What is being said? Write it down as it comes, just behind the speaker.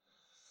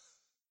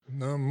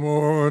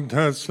Namo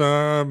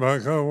tassa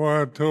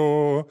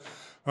bhagavato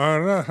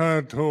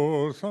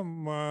arahato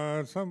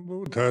samma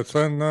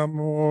sambuddhassa.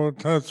 Namo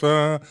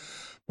tassa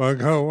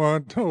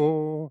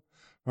bhagavato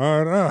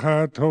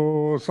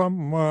arahato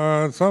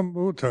samma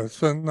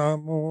sambuddhassa.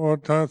 Namo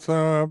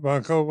tassa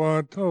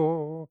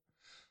bhagavato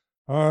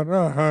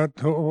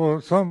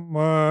arahato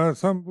samma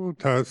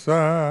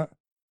sambuddhassa.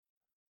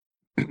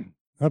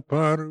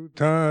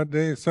 Aparuta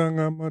de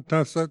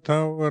sangamatassa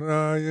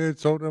tavaraye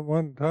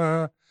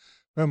sodavanta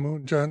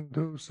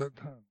Amunjantu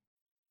Satan.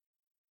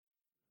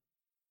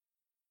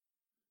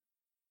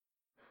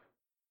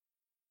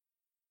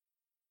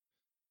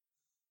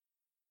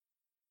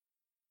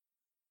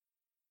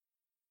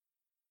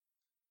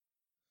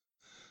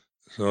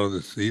 So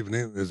this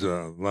evening is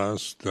our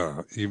last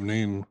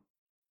evening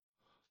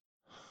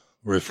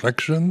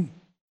reflection.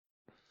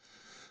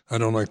 I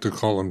don't like to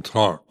call them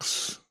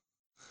talks,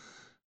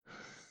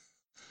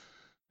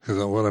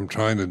 because what I'm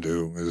trying to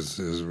do is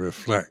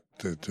reflect,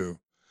 to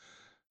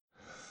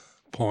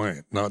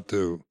point, not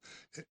to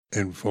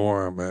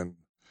inform and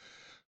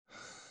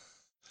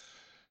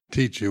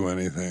teach you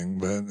anything,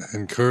 but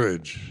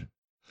encourage.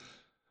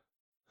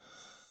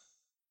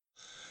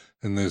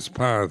 In this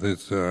path,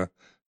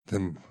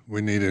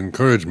 we need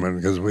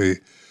encouragement, because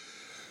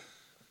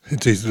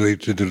it's easily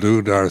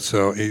delude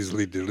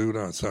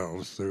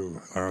ourselves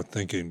through our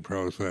thinking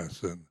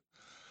process, and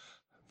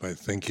by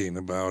thinking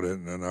about it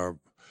and our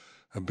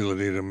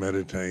ability to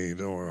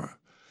meditate, or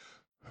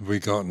have we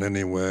gotten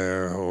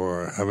anywhere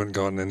or haven't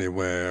gotten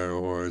anywhere,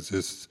 or is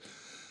this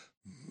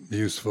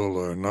useful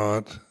or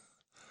not?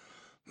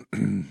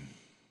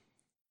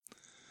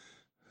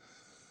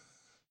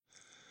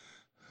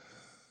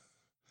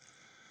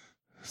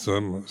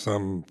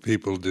 Some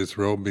people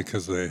disrobe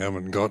because they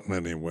haven't gotten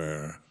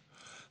anywhere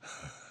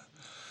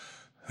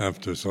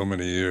after so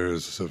many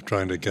years of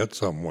trying to get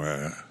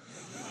somewhere.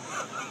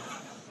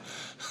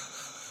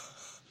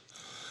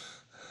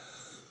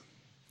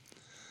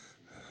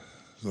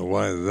 So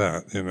why is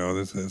that?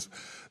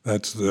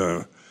 That's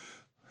the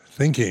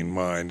thinking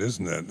mind,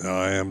 isn't it?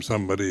 I am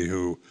somebody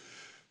who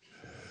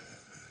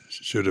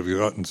should have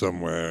gotten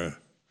somewhere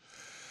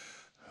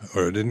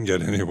or didn't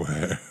get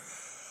anywhere.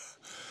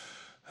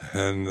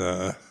 And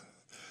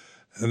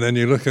then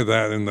you look at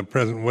that in the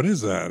present. What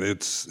is that?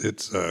 It's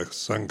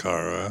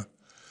sankhara,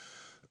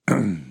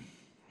 and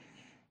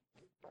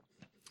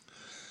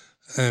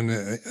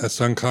a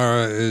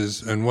sankhara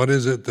is. And what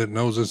is it that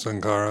knows a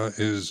sankhara?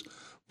 Is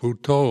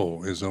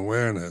Bhutto, is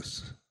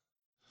awareness.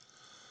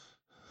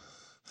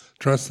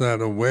 Trust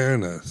that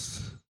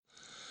awareness.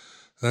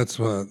 That's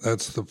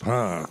the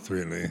path,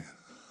 really.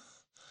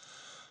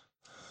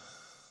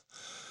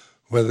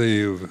 Whether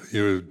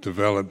you've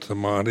developed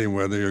samadhi,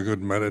 whether you're a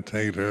good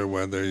meditator,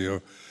 whether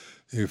you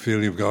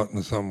feel you've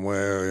gotten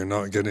somewhere, or you're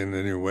not getting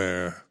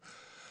anywhere,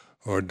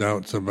 or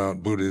doubts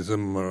about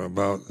Buddhism, or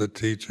about the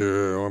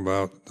teacher, or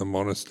about the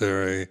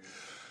monastery,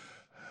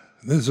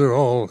 these are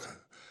all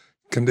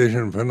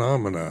conditioned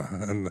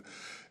phenomena,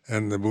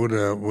 and the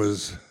Buddha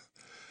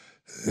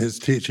his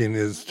teaching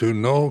is to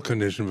know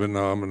conditioned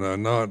phenomena,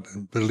 not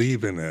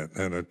believe in it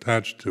and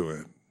attach to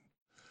it.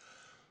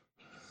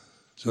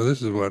 So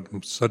this is what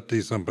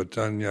sati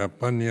sampajanya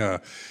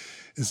panya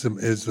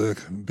is the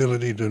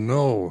ability to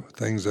know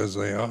things as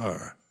they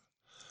are.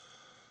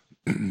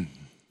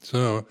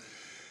 So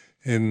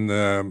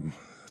in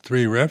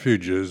Three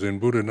Refuges in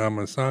Buddha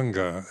Dhamma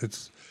Sangha,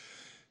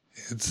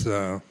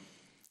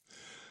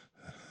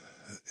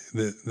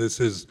 this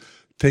is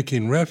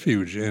taking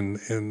refuge in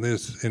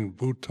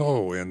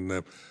Bhutto, in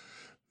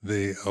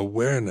the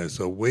awareness,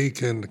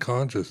 awakened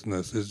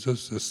consciousness. Is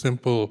just a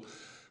simple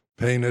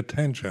paying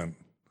attention.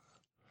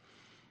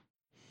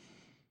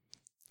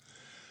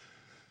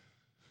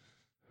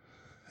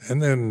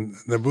 And then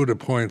the Buddha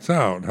points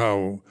out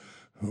how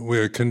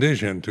we're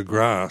conditioned to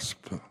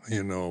grasp,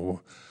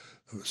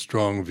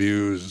 strong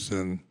views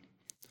and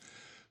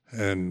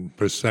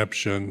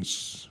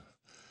perceptions.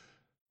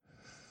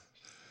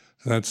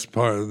 That's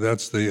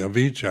the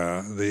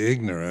avijja, the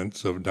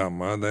ignorance of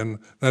Dhamma. Then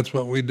that's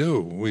what we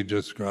do. We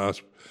just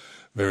grasp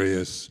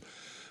various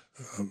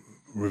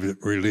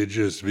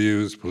religious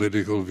views,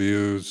 political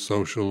views,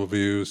 social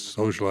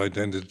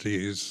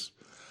identities.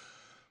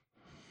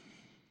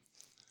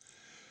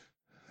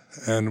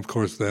 And of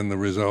course then the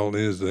result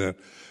is that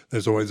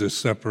there's always a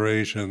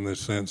separation,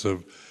 this sense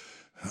of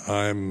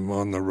I'm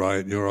on the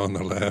right, you're on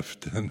the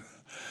left, and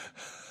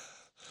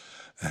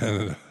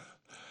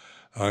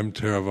I'm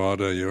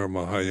Theravada, you're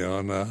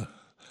Mahayana,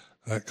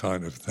 that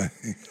kind of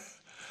thing.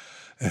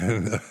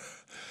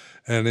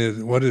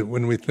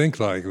 When we think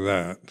like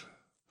that,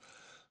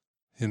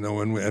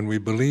 and we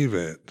believe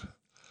it,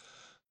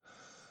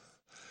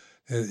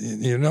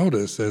 you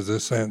notice there's a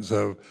sense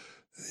of,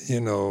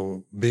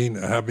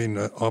 having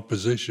an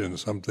opposition,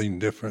 something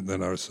different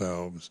than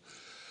ourselves,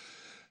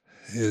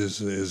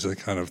 is a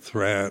kind of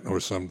threat or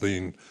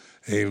something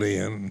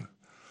alien.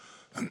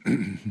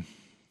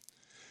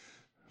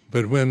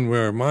 But when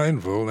we're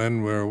mindful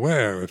and we're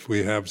aware, if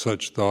we have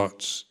such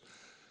thoughts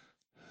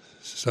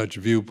such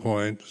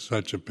viewpoints,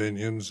 such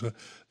opinions,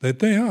 that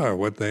they are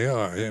what they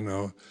are,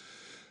 I'm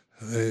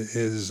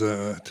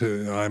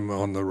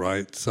on the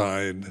right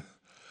side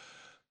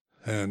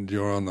and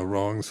you're on the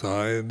wrong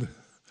side,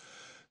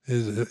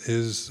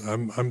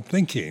 I'm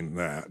thinking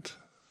that.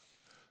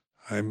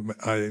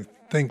 I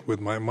think with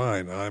my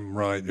mind, I'm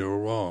right, you're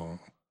wrong.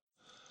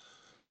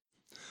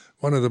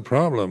 One of the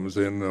problems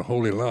in the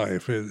holy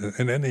life,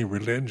 in any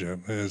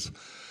religion, is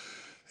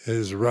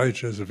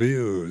righteous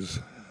views,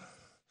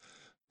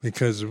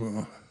 because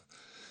we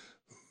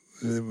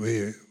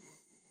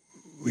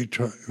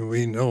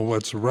know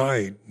what's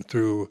right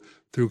through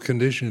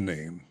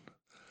conditioning,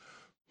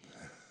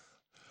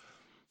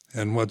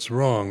 and what's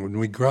wrong when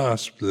we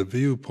grasp the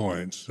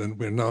viewpoints, and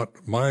we're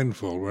not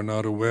mindful, we're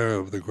not aware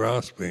of the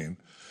grasping.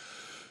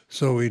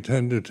 So we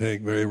tend to take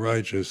very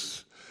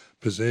righteous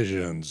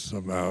positions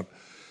about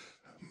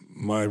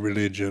my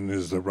religion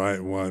is the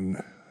right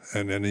one,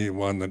 and any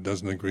one that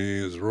doesn't agree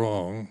is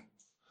wrong.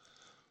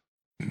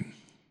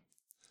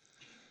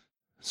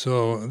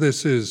 So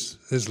this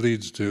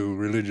leads to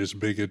religious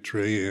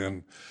bigotry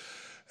and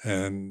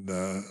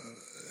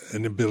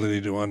an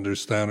ability to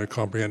understand or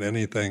comprehend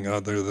anything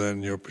other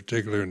than your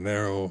particular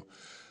narrow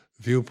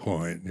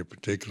viewpoint, your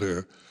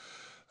particular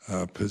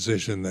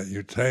position that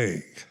you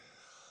take.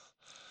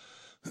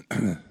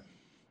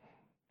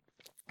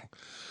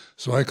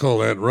 So I call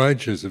that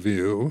righteous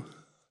view,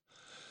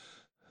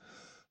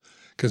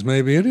 because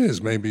maybe it is.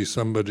 Maybe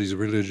somebody's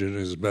religion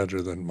is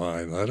better than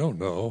mine. I don't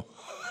know.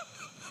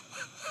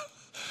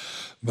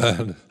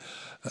 But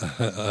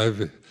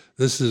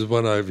this is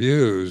what I've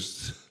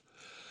used,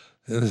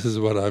 and this is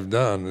what I've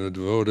done, and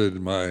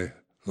devoted my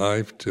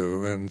life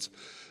to, and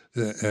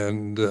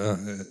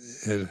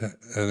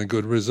a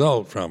good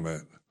result from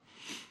it.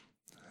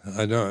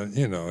 I don't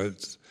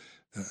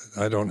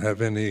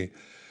have any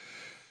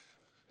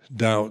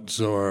doubts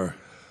or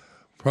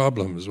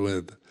problems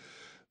with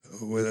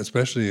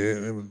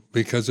especially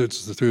because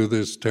it's through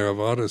this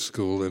Theravada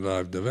school that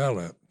I've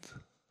developed.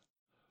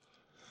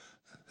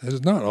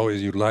 It's not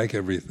always you like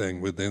everything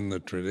within the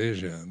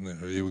tradition,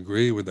 or you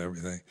agree with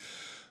everything,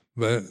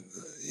 but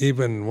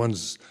even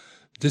one's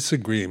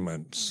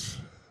disagreements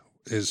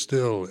are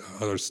still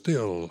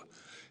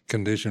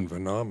conditioned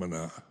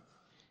phenomena.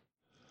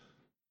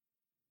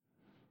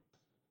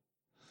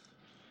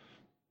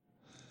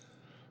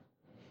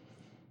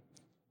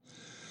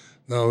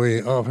 Now,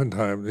 we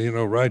oftentimes,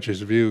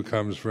 righteous view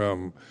comes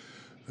from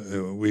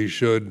we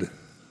should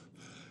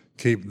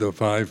keep the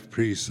 5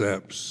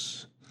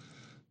 precepts.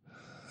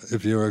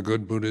 If you're a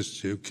good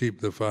Buddhist, you keep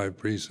the 5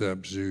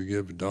 precepts, you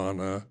give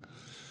dana,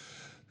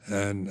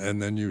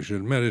 and then you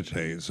should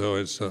meditate. So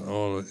it's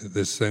all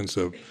this sense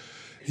of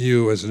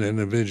you as an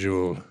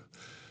individual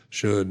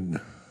should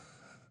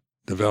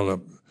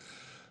develop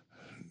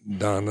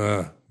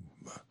dana,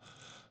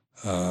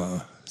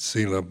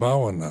 sila,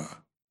 bhavana.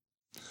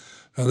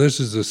 Now this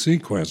is a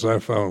sequence I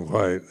found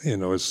quite,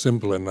 it's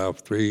simple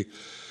enough. 3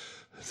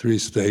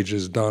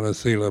 stages: dana,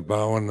 sila,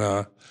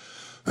 bhavana,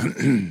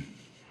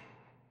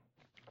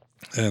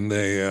 and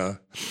they,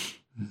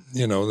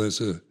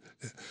 there's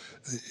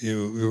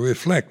you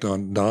reflect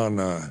on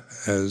dana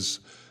as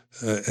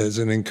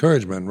an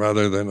encouragement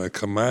rather than a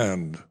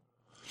command.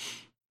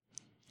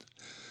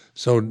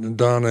 So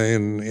dana,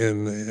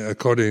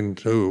 according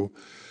to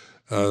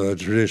the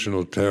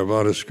traditional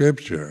Theravada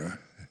scripture,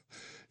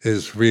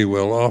 is free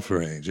will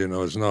offerings.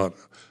 It's not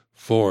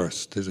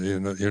forced.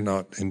 You're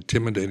not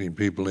intimidating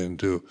people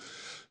into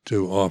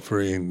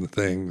offering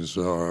things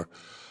or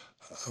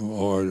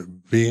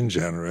being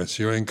generous.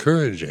 You're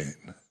encouraging.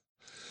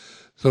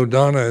 So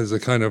dana is a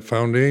kind of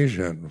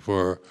foundation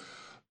for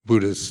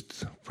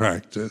Buddhist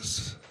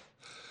practice,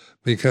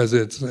 because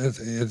it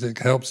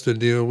helps to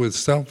deal with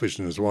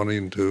selfishness,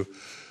 wanting to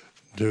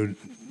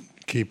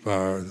keep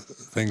our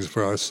things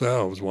for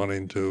ourselves,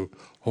 wanting to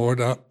hoard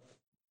up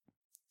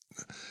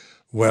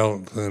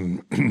wealth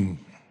and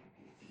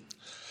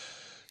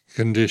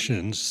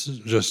conditions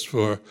just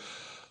for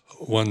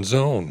one's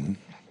own.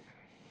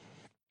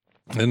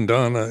 And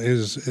dana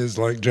is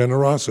like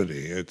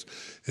generosity.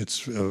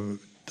 It's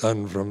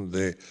done from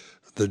the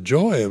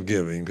joy of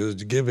giving,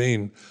 because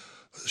giving,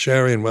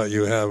 sharing what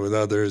you have with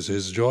others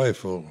is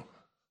joyful.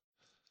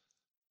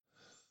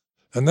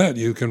 And that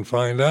you can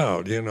find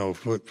out,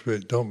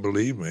 don't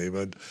believe me,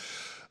 but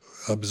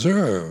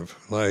observe,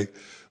 like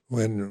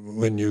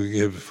when you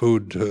give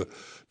food to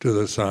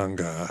the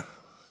Sangha,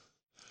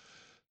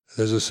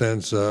 there's a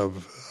sense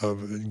of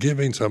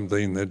giving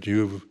something that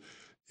you've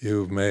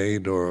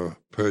made or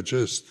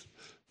purchased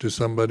to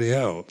somebody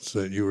else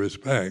that you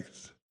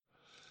respect.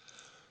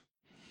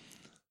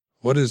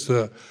 What is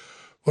the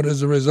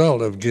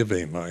result of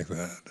giving like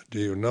that? Do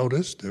you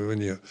notice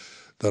the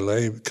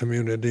lay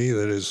community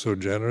that is so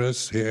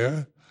generous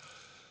here?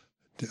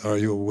 Are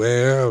you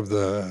aware of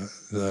the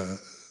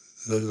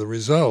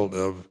result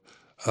of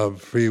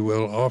free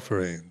will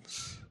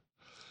offerings?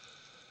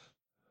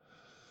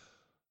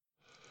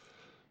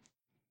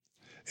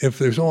 If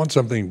they want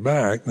something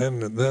back, then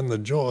the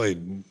joy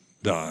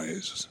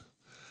dies.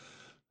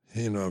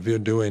 if you're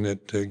doing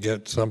it to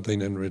get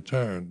something in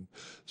return.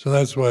 So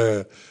that's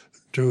why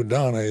true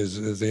dana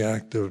is the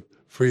act of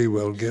free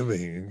will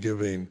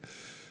giving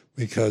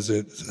because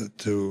it's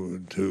to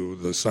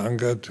the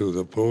sangha, to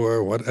the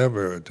poor,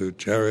 whatever, to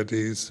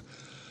charities.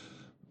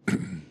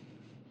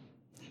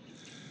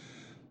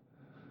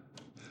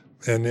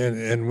 And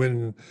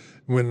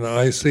when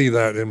I see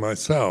that in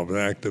myself,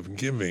 the act of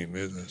giving,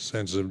 a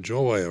sense of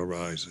joy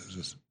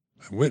arises.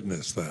 I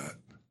witness that.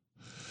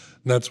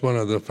 And that's one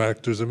of the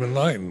factors of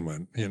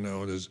enlightenment.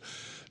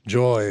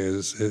 Joy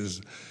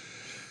is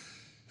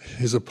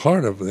a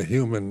part of the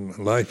human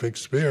life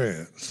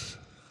experience.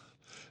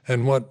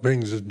 And what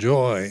brings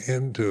joy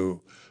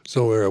into,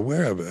 so we're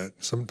aware of it,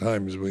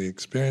 sometimes we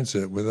experience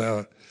it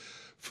without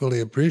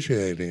fully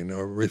appreciating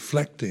or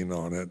reflecting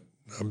on it,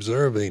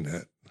 observing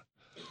it.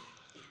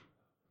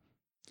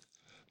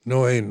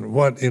 Knowing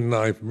what in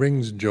life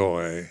brings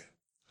joy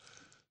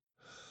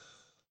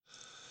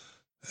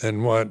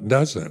and what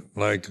doesn't,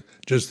 like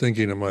just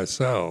thinking of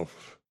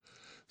myself,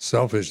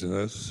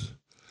 selfishness,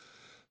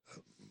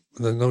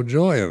 there's no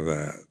joy in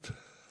that.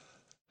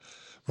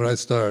 When I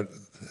start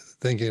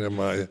thinking of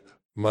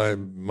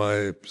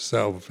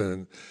myself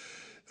and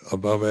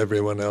above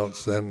everyone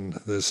else, then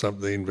there's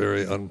something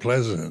very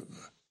unpleasant,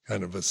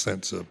 kind of a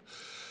sense of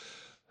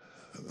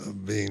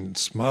being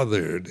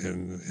smothered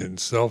in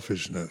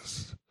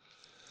selfishness.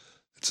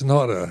 It's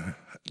not a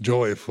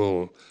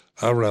joyful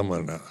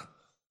aramana.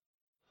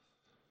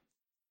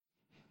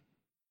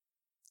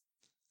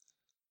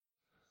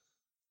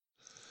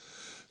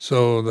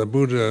 So the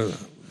Buddha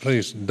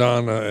placed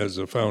dana as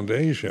a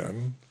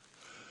foundation,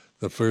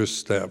 the first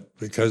step,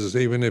 because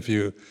even if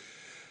you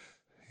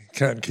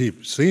can't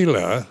keep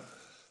sila,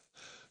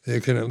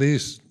 you can at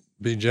least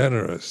be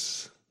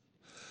generous.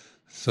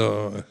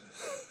 So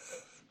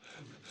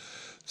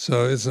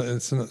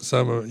it's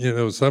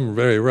some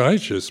very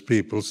righteous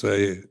people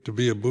say to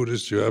be a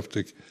Buddhist you have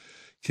to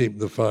keep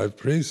the 5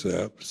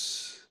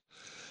 precepts.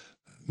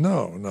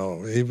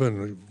 No,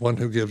 even one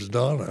who gives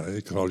dana,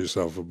 you call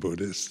yourself a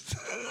Buddhist.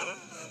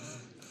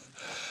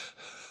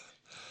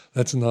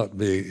 Let's not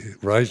be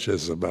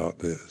righteous about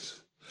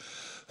this.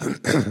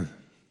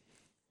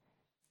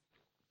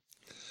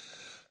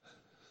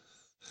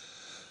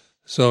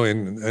 So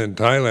in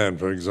Thailand,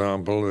 for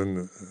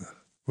example,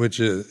 which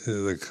is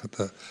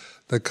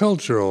the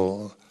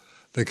cultural,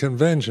 the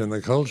convention,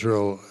 the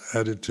cultural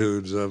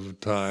attitudes of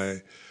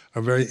Thai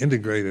are very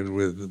integrated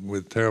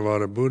with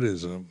Theravada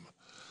Buddhism.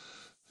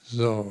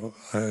 So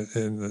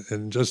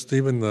in just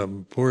even the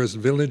poorest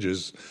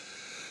villages,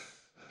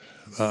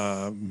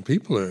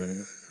 people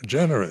are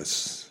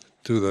generous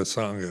to the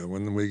Sangha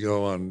when we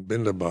go on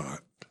Bindabat.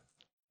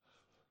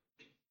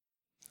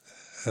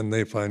 And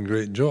they find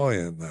great joy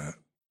in that.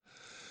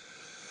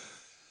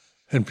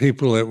 And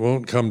people that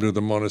won't come to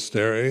the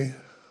monastery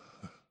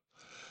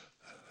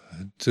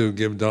to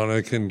give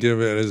dana can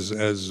give it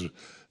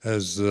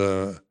as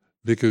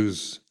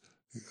bhikkhus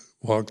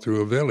walk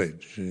through a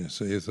village.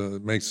 So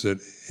it makes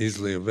it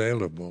easily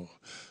available.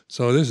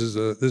 So this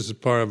is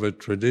part of a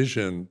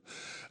tradition,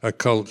 a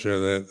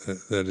culture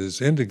that is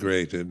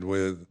integrated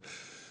with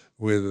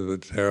the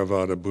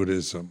Theravada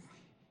Buddhism.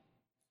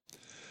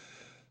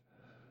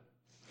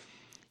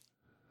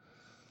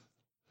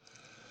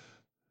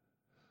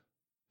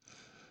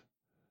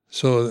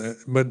 So,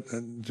 but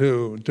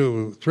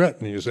to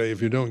threaten, you say,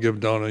 if you don't give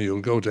dana, you'll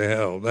go to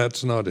hell.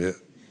 That's not it.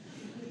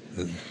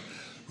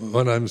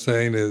 What I'm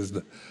saying is,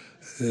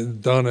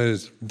 dana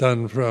is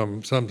done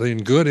from something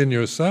good in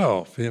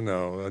yourself,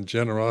 a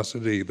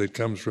generosity that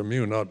comes from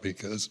you, not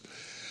because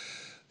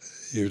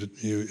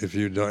if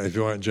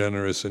you aren't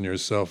generous and you're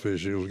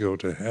selfish, you'll go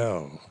to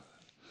hell.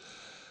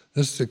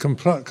 Just to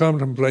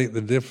contemplate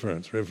the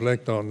difference,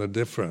 reflect on the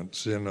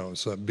difference,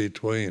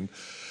 between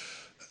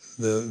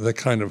the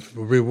kind of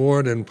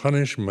reward and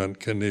punishment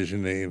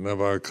conditioning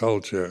of our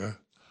culture,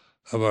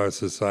 of our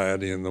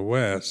society in the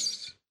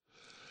West,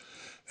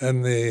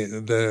 and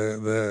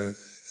the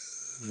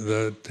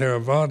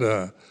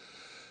Theravada,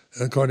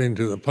 according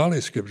to the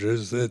Pali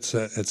scriptures, it's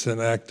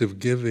an act of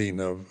giving,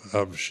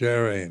 of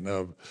sharing,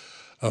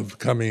 of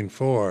coming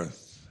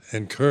forth,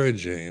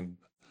 encouraging,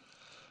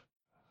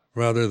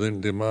 rather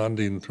than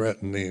demanding,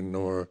 threatening,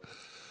 or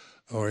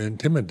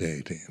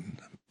intimidating.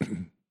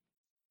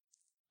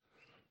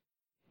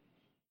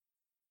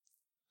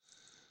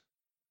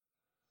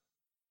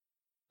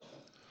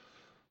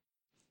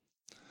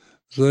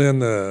 So then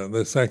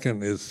the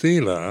second is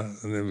sila,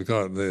 and then we've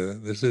got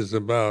this is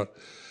about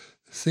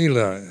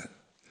sila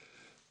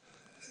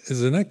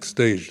is the next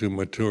stage to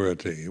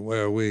maturity,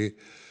 where we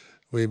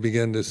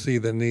begin to see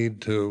the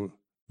need to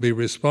be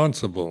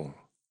responsible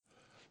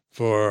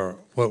for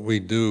what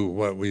we do,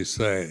 what we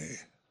say.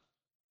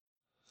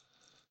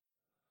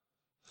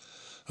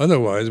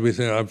 Otherwise, we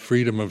say, I have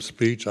freedom of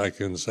speech, I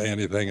can say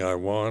anything I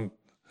want,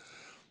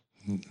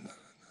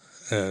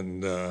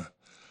 and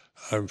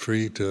I'm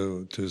free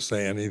to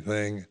say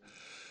anything.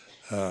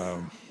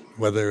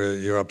 Whether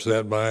you're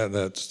upset by it,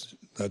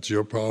 that's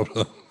your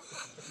problem.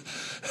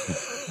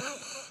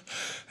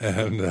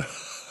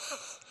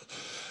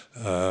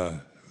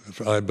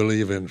 I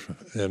believe in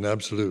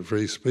absolute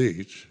free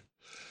speech,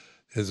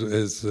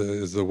 is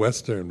the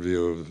Western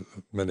view of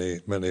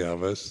many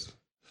of us.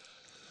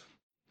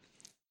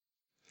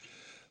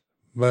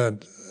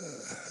 But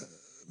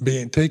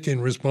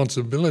taking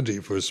responsibility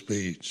for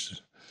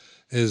speech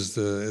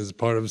is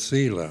part of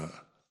sila.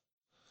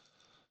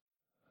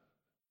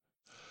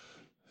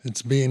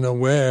 It's being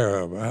aware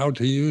of how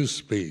to use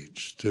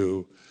speech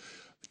to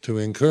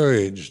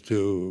encourage,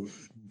 to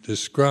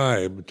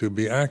describe, to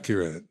be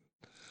accurate.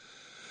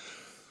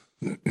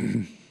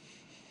 And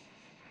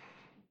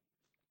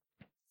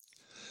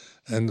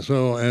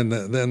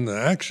then the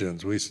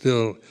actions, we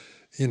still,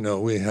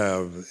 we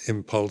have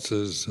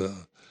impulses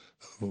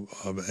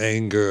of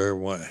anger,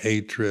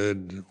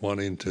 hatred,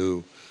 wanting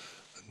to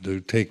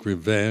take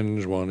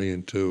revenge,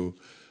 wanting to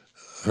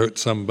hurt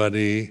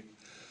somebody.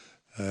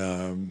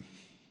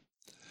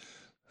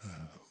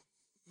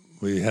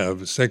 We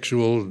have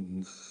sexual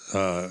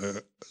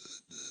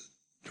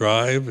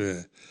drive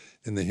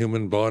in the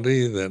human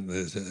body that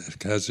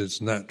has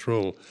its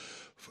natural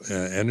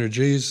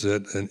energies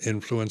that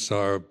influence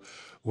our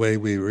way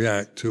we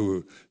react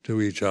to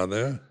each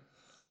other.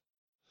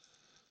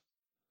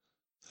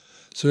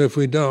 So if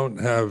we don't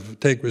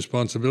take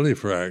responsibility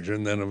for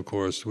action, then of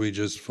course we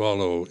just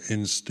follow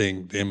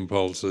instinct,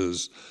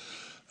 impulses,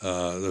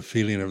 the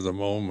feeling of the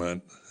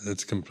moment.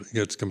 It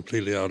gets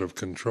completely out of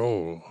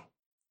control.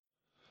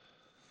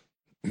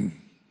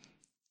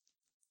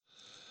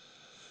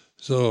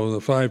 So the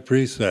 5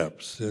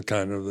 precepts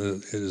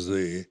is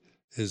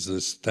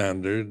the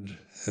standard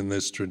in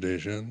this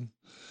tradition.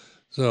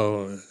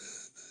 So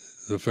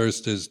the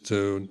first is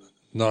to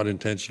not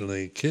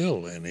intentionally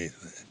kill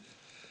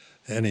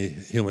any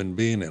human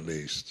being, at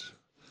least.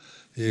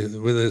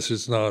 With this,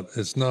 it's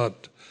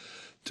not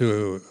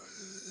to.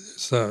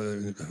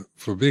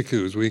 For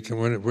bhikkhus,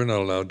 we're not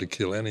allowed to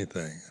kill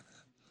anything,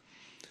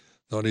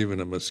 not even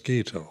a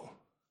mosquito.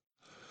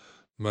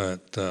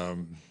 But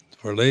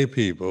for lay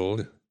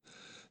people,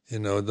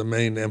 the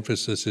main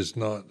emphasis is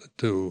not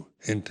to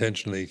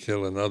intentionally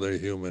kill another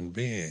human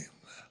being.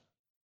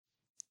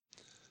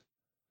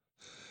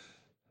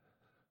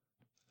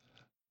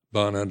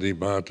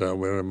 Banadibata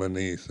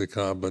Viramani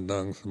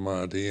Sikabadang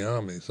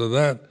Samadhiyami. So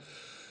that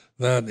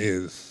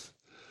is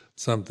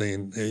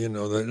something,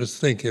 just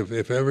think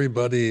if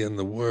everybody in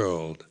the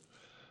world,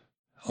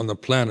 on the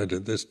planet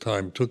at this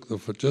time, took the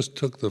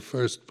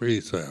first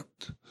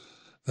precept,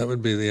 that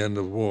would be the end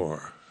of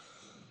war.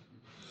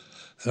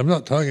 I'm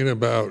not talking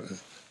about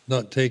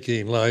not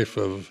taking life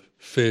of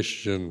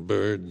fish and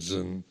birds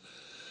and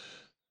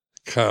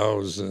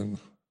cows and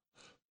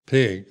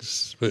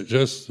pigs, but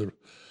just to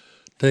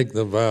take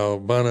the vow,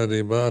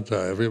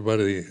 Banadibata,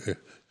 everybody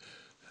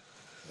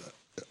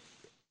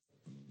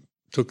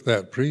took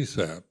that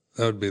precept,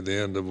 that would be the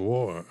end of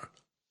war.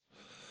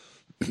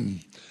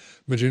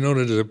 But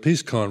at a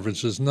peace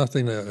conference, there's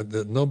nothing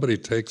that nobody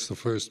takes the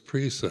first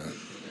precept.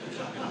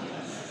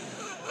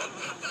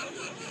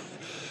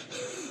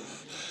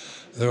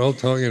 They're all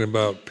talking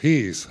about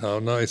peace, how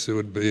nice it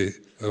would be,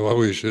 why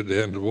we should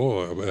end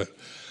war.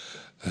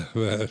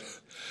 But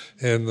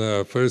in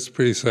the first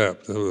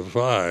precept of the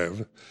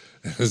 5,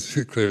 it's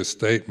a clear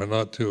statement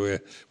not to,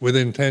 with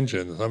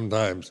intention.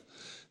 Sometimes,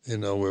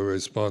 we're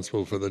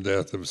responsible for the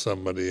death of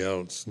somebody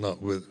else.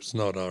 It's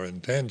not our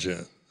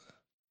intention.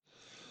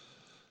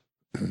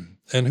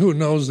 And who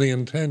knows the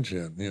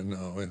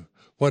intention?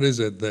 What is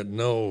it that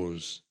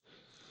knows?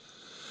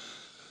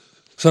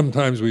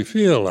 Sometimes we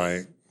feel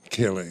like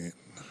killing.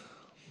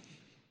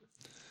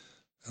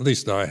 At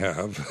least I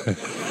have.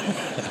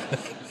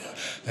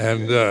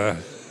 And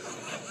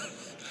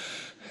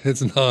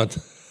it's not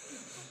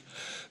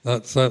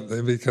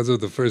something, because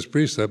of the first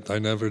precept, I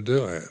never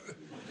do it.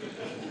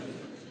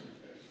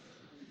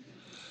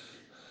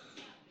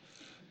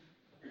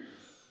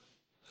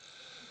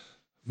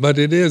 But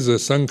it is a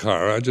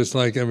sankhara, just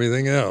like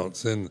everything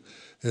else. And,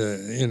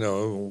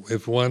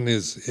 if one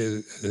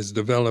is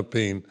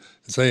developing,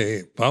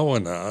 say,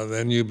 bhavana,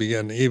 then you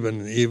begin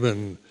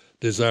even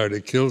desire to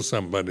kill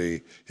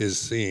somebody is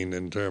seen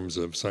in terms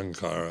of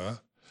sankhara.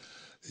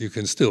 You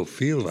can still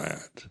feel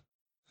that.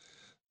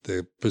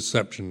 The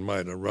perception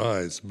might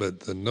arise,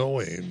 but the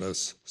knowing, the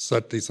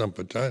sati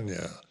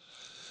sampajanya,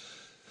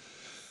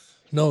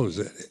 knows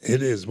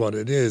it is what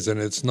it is, and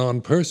it's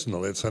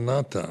non-personal, it's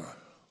anatta.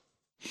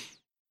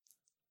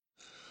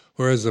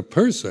 Whereas a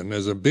person,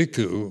 as a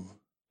bhikkhu,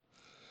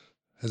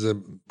 as a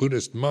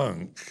Buddhist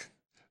monk,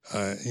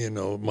 I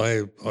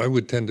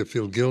would tend to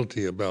feel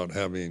guilty about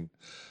having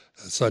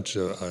such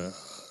a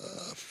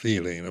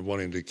feeling of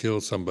wanting to kill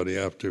somebody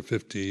after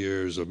 50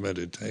 years of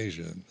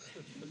meditation.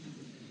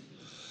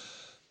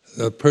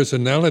 The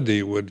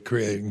personality would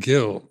create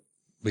guilt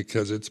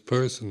because it's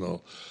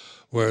personal,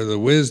 where the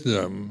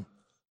wisdom,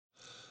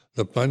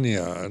 the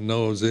panya,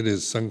 knows it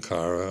is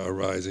sankhara,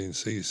 arising,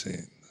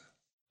 ceasing.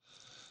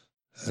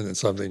 And it's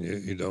something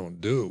you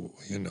don't do,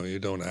 you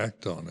don't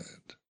act on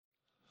it.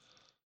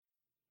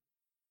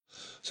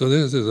 So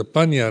this is a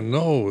panya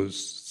knows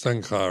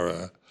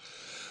sankhara.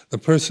 The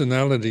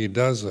personality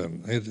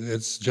doesn't.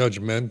 It's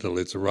judgmental,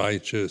 it's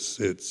righteous,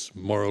 it's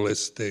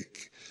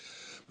moralistic.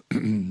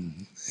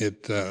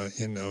 It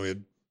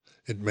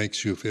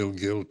makes you feel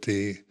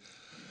guilty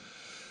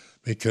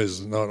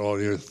because not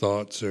all your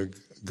thoughts are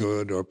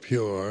good or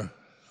pure.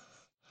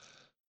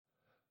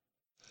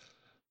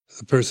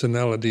 The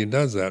personality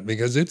does that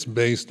because it's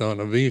based on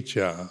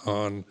avijja,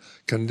 on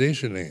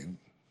conditioning.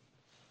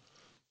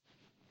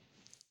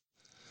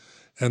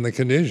 And the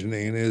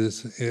conditioning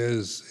is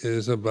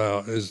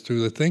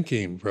through the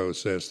thinking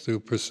process, through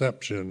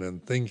perception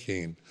and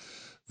thinking.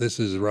 This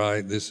is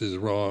right, this is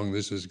wrong,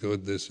 this is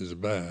good, this is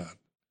bad.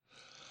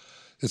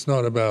 It's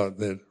not about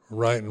that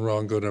right and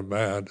wrong, good and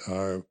bad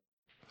are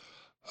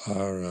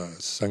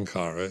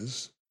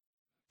sankharas,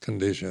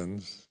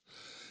 conditions.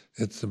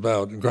 It's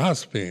about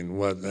grasping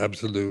what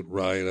absolute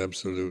right,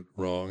 absolute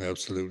wrong,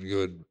 absolute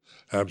good,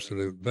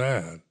 absolute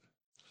bad.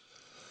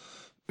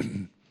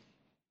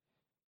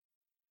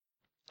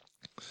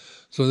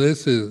 So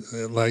this is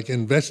like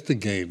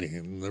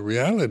investigating the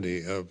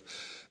reality of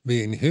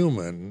being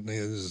human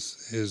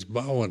is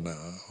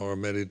bhavana, or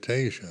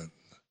meditation.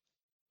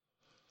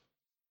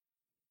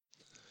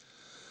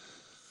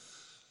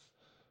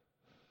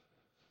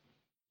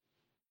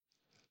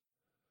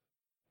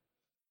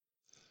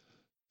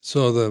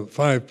 So the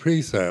 5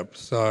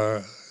 precepts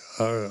are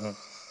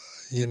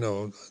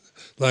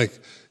like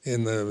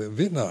in the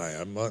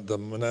Vinaya, the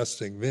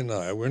monastic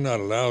Vinaya, we're not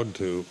allowed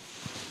to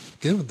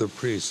give the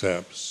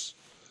precepts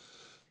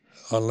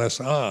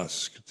unless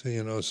asked.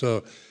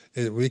 So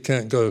we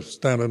can't go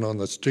standing on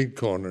the street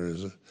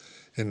corners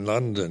in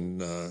London,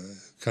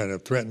 kind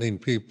of threatening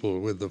people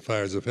with the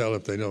fires of hell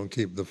if they don't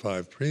keep the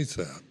 5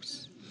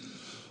 precepts,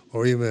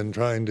 or even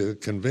trying to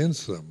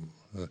convince them.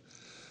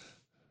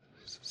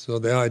 So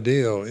the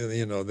ideal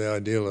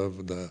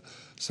of the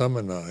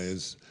samana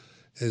is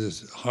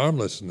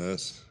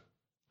harmlessness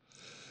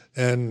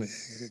and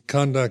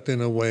conduct in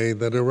a way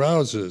that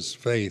arouses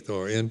faith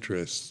or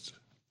interest,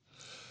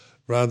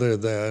 rather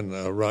than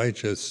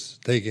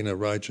taking a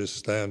righteous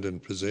stand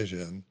and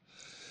position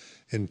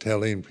in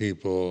telling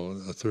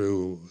people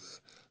through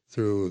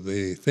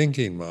the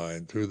thinking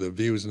mind, through the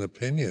views and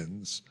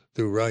opinions,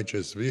 through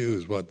righteous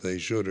views, what they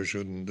should or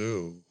shouldn't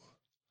do.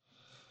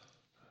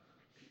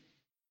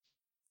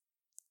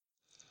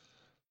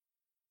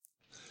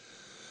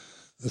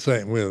 The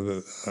same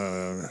with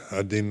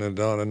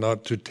adinadana,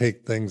 not to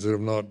take things that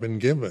have not been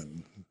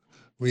given.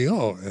 We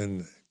all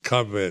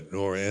covet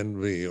or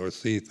envy or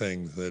see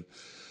things that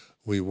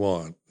we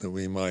want, that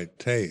we might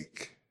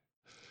take.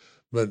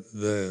 But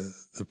the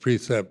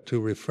precept to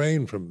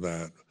refrain from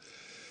that,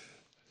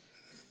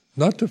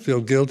 not to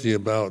feel guilty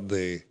about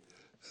the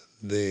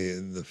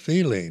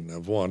feeling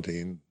of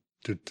wanting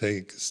to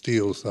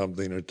steal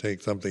something or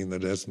take something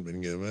that hasn't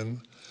been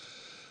given.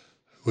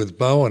 With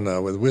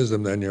bhavana, with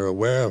wisdom, then you're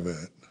aware of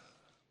it.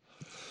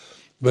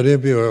 But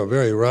if you're a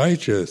very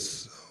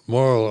righteous,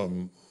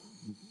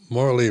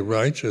 morally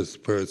righteous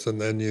person,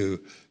 then you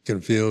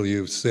can feel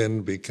you've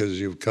sinned because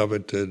you've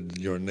coveted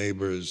your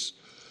neighbor's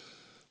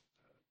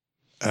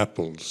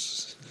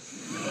apples.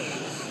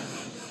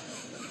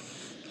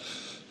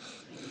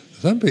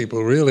 Some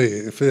people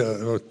really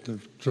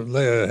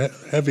lay a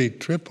heavy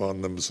trip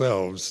on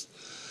themselves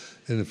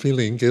in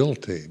feeling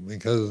guilty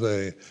because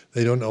they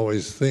don't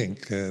always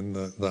think in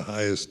the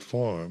highest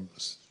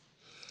forms.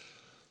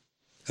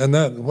 And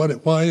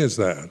why is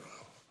that?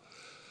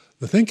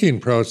 The thinking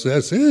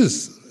process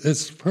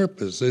its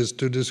purpose is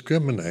to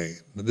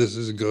discriminate. This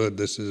is good,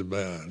 this is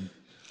bad.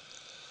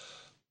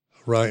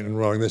 Right and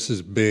wrong, this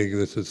is big,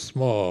 this is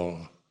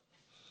small.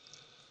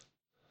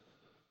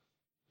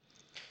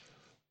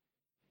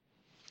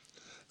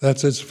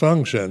 That's its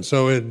function.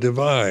 So it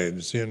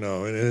divides, and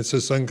it's a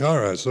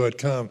sankhara. So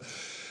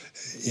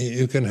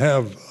you can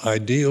have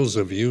ideals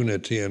of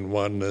unity and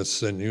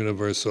oneness and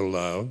universal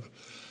love.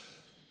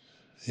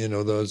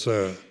 Those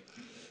are,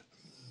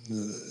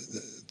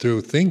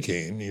 through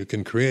thinking, you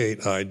can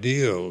create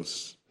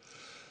ideals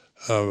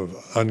of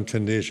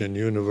unconditioned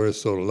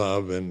universal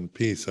love and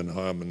peace and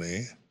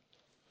harmony.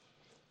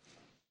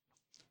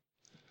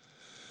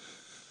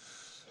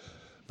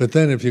 But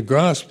then if you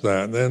grasp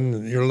that,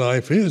 then your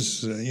life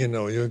is,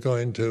 you're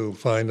going to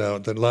find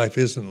out that life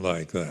isn't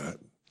like that.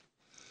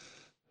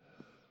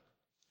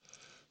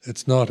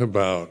 It's not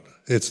about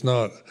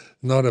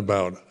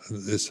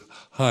this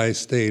high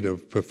state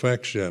of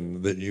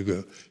perfection that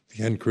you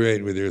can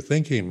create with your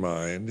thinking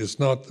mind. It's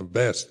not the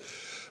best,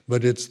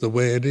 but it's the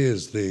way it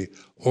is, the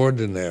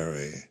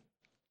ordinary.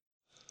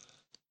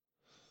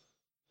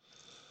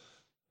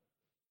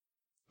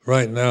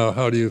 Right now,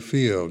 how do you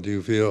feel? Do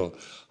you feel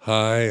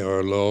high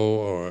or low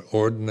or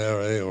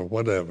ordinary or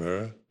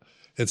whatever?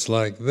 It's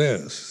like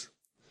this.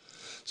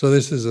 So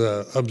this is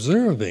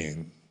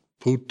observing.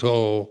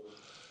 Puto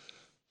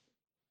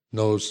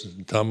knows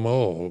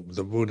Dhammo,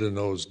 the Buddha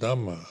knows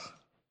Dhamma.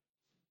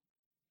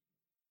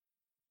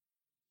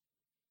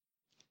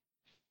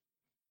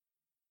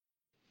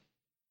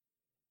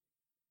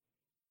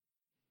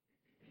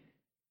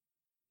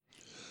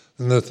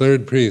 And the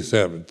 3rd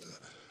precept,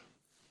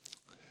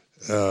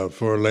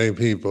 for lay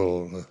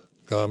people,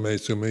 kame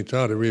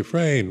sumita, to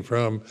refrain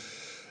from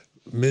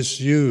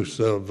misuse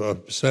of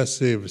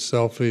obsessive,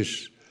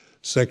 selfish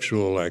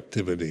sexual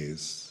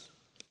activities,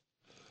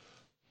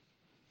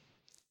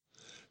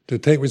 to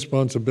take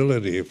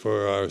responsibility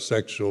for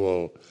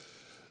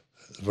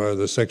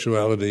the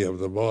sexuality of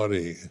the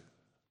body.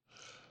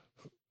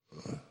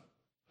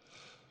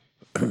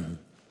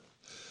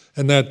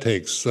 And that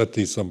takes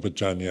sati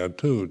sampajanya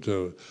too,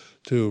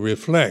 to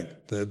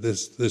reflect that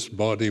this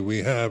body we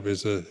have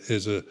is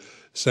a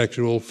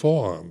sexual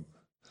form.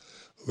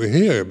 We're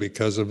here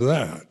because of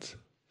that.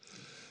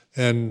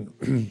 And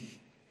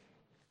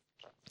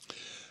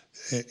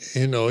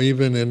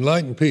even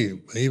enlightened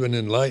people, even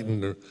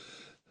enlightened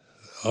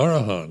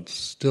arahants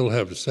still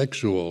have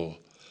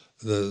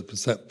the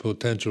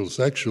potential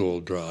sexual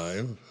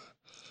drive,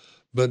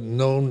 but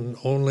known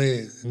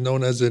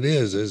as it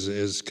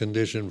is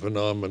conditioned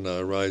phenomena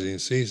arising,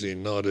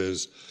 ceasing, not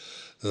as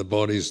the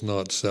body's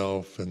not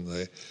self and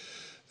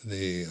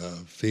the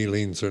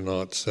feelings are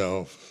not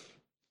self.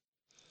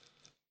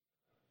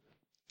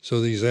 So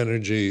these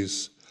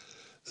energies,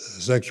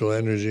 sexual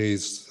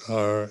energies,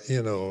 are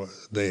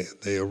they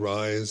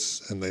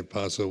arise and they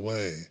pass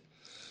away.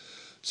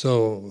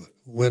 So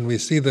when we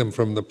see them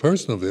from the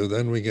personal view,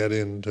 then we get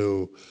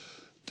into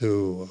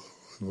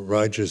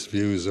righteous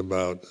views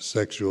about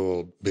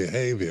sexual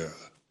behavior.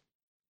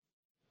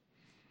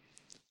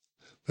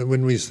 But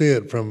when we see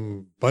it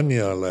from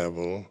panya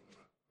level,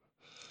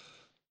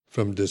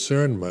 from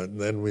discernment,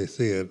 then we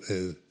see it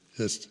as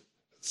just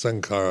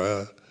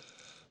sankhara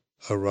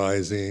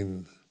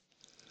arising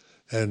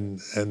and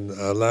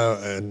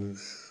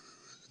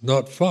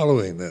not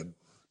following it,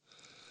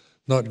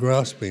 not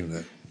grasping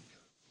it.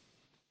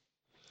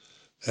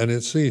 And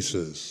it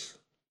ceases.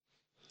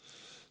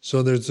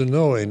 So there's a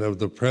knowing of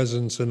the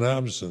presence and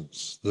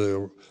absence,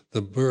 the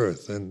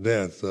birth and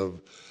death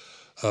of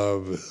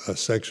a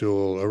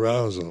sexual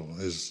arousal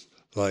is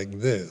like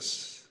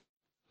this.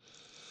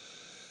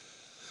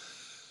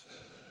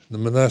 The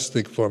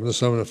monastic form, the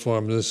samana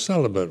form, the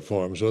celibate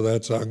form, so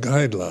that's our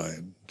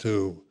guideline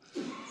to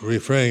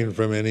refrain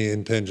from any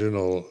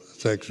intentional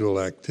sexual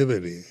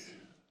activity.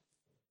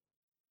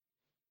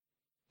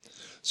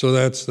 So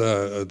that's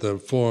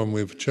the form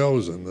we've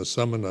chosen, the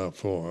samana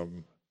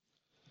form.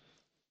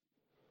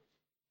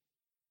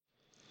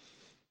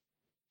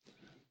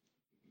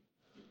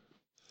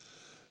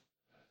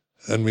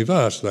 And we've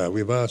asked that.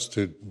 We've asked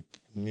to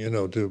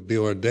be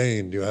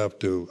ordained, you have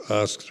to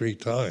ask 3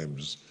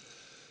 times.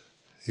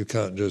 You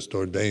can't just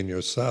ordain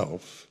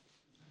yourself.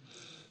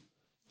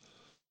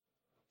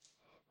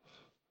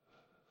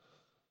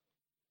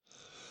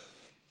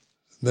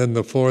 Then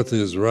the 4th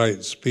is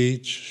right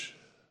speech,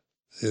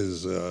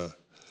 is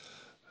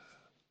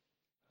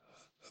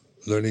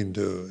learning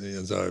to,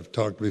 as I've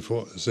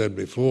said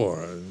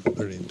before,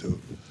 learning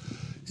to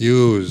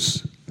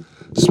use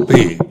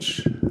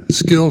speech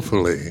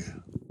skillfully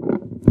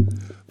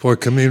for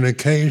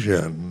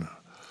communication,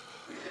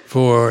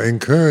 for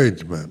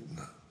encouragement,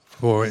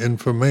 for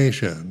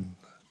information,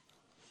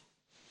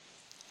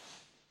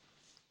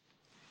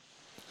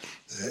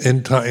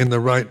 in the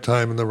right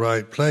time, in the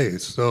right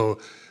place. So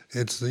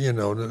it's,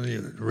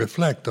 you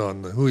reflect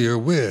on who you're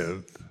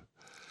with,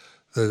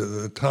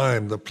 the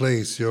time, the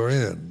place you're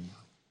in.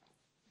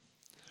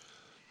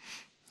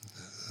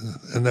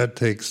 And that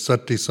takes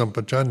sati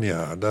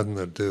sampajanya, doesn't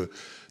it,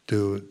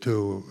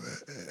 to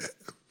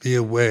be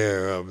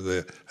aware of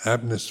the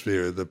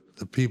atmosphere, the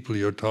people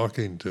you're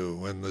talking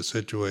to, and the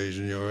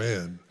situation you're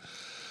in,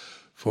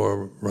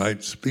 for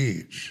right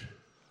speech.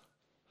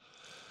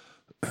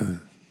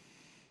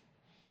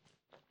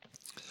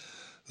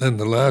 Then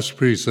the last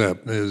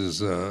precept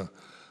is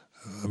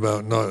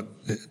about not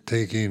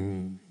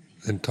taking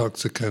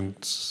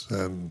intoxicants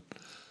and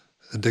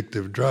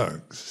addictive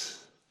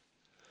drugs.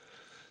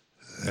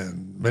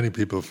 And many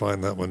people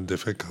find that one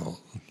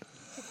difficult.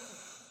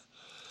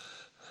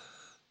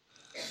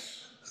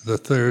 The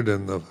 3rd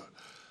and the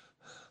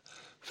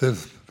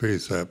 5th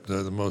precept are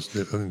in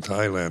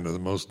Thailand are the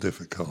most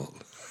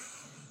difficult.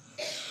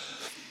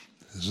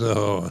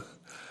 So,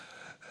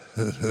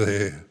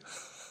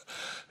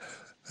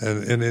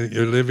 and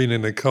you're living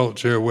in a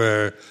culture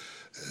where,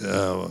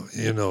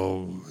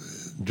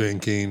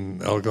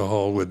 drinking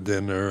alcohol with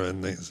dinner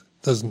and things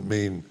doesn't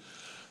mean,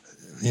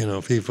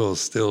 people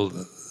still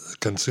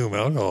consume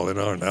alcohol and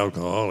aren't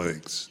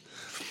alcoholics.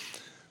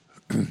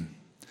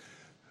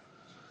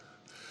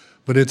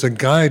 But it's a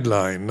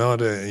guideline,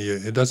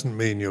 it doesn't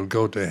mean you'll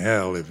go to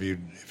hell if you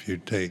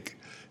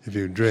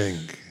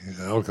drink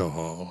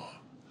alcohol.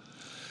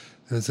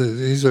 And so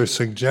these are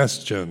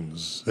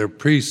suggestions, they're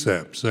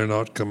precepts, they're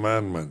not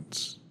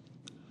commandments.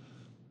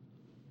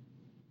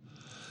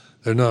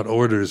 They're not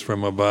orders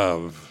from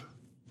above,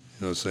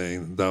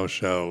 saying, thou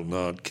shalt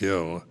not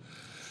kill.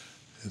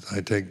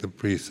 I take the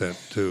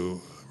precept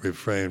to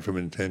refrain from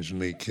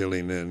intentionally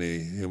killing any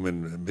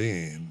human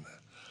being.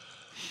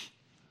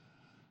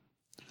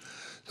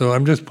 So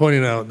I'm just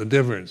pointing out the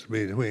difference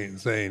between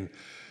saying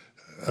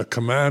a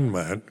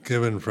commandment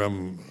given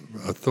from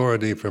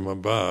authority from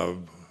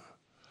above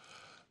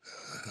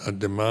a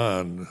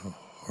demand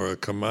or a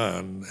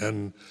command,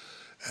 and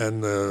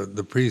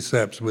the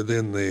precepts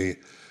within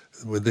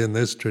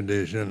this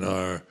tradition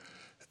are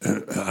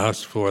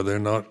asked for. They're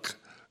not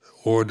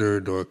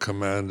ordered or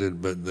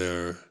commanded, but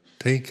they're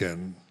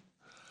taken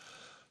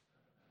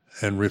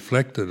and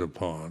reflected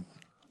upon.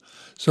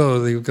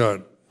 So you've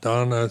got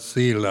dana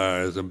sila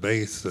as a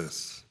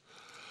basis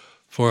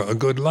for a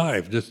good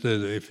life. Just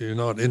as if you're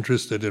not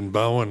interested in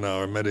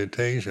bhavana or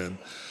meditation,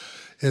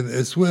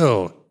 it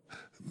will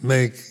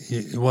make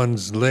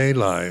one's lay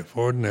life,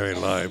 ordinary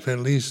life, at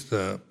least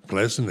a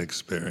pleasant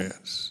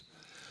experience.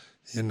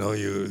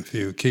 If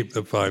you keep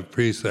the 5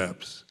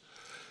 precepts,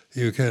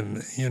 you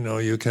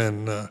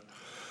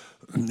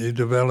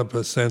develop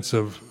a sense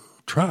of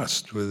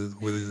trust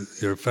with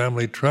your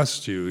family.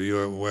 Trusts you,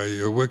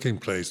 your working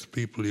place, the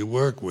people you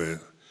work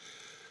with,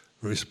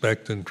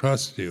 respect and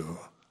trust you.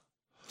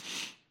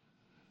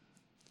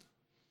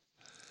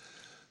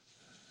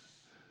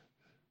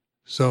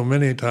 So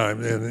many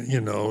times,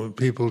 and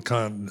people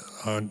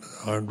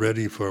aren't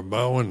ready for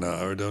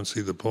bhavana or don't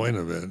see the point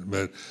of it,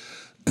 but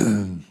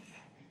and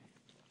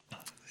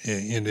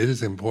it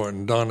is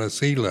important. Dana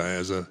sila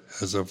as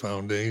a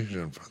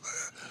foundation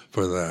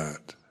for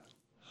that.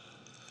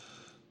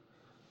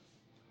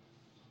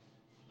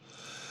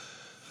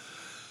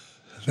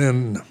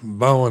 Then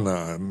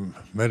bhavana,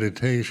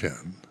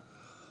 meditation,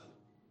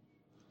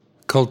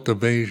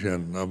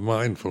 cultivation of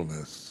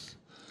mindfulness.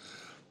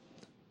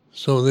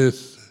 So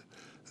this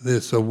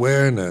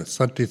awareness,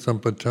 sati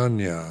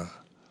sampajanya,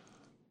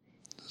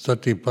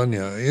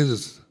 satipanya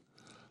is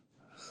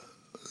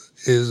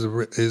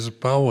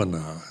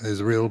bhavana,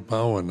 is real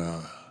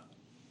bhavana,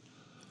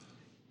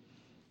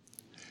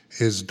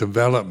 is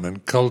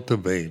development,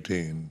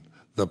 cultivating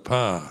the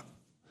path.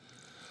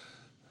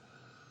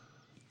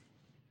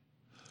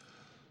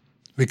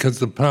 Because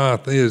the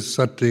path is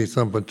sati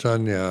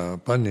sampajanya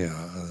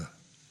panya.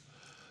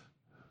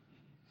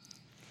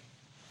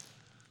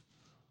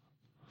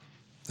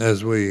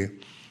 As we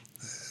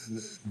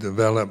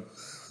develop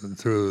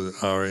through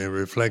our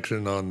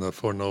reflection on the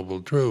Four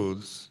Noble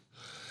Truths,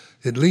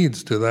 it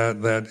leads to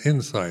that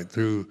insight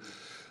through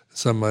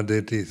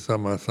samaditi,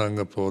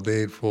 samasangapo,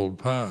 the Eightfold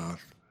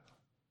Path.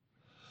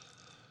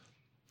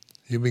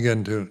 You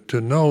begin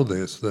to know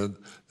this, that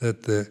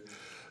the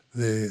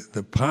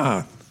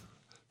path,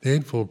 the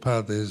Eightfold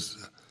Path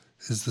is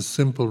the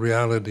simple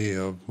reality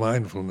of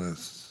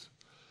mindfulness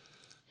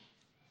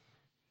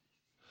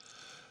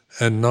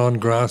and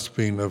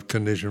non-grasping of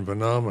conditioned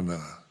phenomena,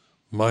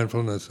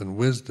 mindfulness and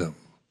wisdom.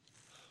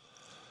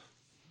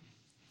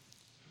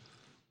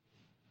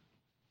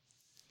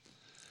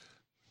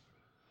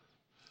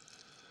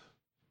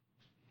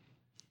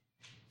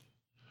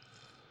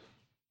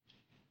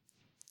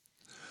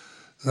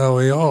 Now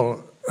we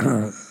all,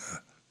 no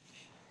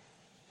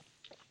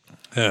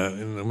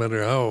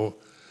matter how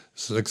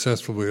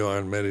successful we are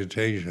in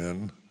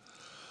meditation,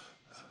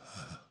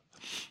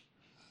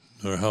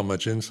 or how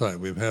much insight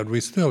we've had,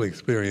 we still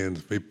experience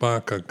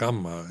vipaka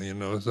kamma,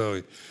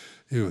 so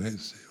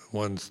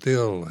one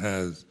still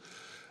has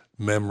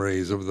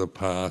memories of the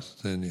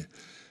past, and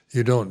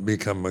you don't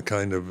become a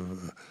kind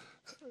of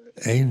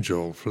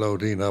angel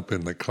floating up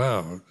in the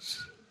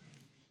clouds.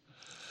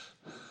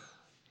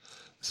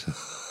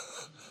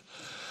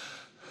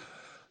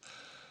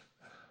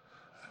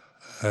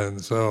 And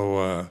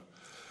so,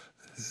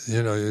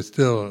 there's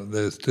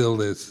still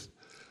this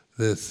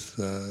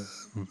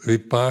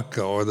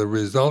vipaka, or the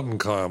resultant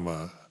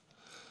karma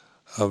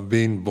of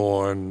being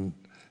born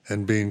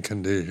and being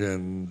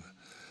conditioned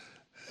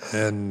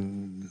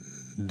and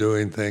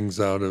doing things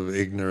out of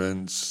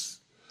ignorance,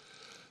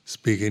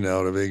 speaking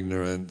out of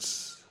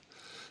ignorance.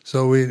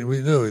 So we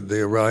do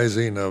the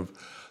arising of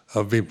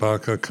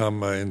vipaka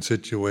karma in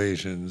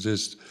situations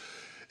is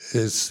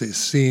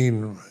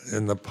seen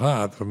in the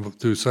path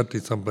through sati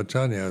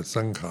sampajanya,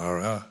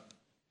 sankhara.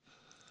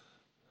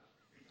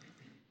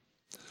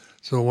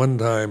 So one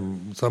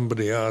time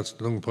somebody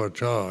asked Luang Por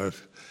Chah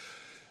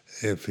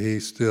if he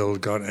still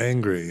got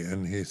angry,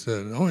 and he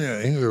said, "Oh yeah,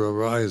 anger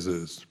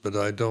arises, but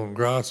I don't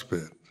grasp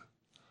it."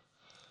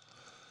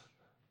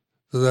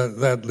 So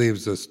that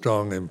leaves a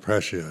strong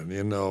impression,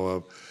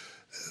 of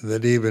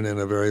that even in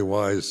a very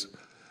wise,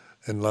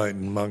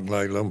 enlightened monk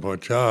like Luang Por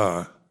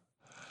Chah,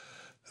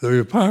 the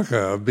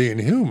vipaka of being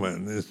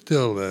human is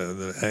still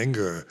the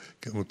anger,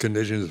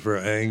 conditions for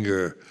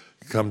anger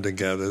come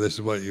together. This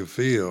is what you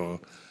feel.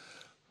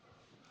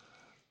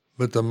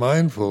 But the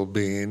mindful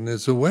being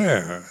is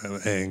aware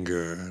of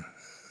anger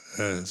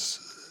as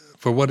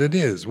for what it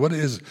is. What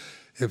is,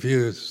 if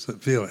you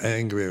feel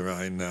angry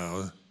right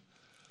now,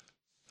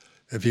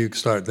 if you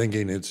start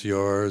thinking it's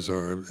yours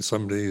or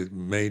somebody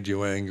made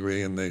you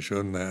angry and they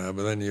shouldn't have,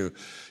 and then you're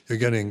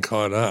getting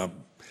caught up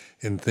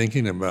in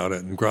thinking about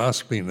it and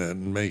grasping it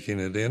and making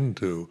it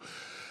into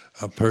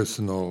a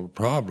personal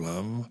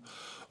problem,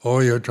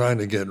 or you're trying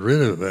to get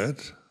rid of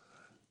it,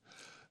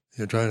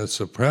 you're trying to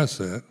suppress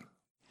it.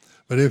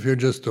 But if you're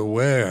just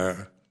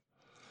aware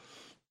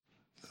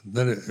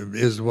that it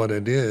is what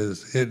it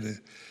is,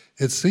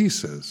 it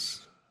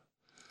ceases.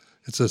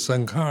 It's a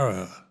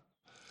sankhara.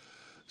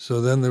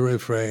 So then the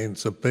refrain,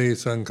 sape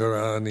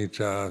sankhara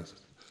anicca,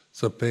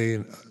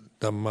 sape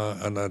dhamma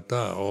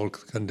anatta, all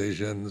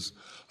conditions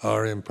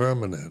are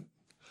impermanent.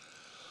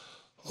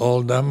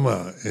 All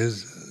Dhamma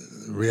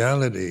is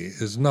reality,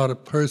 is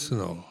not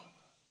personal.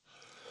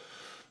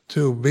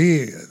 To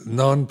be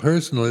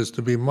non-personal is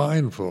to be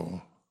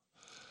mindful.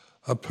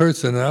 A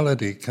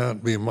personality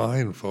can't be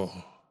mindful.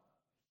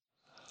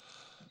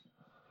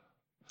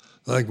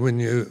 Like when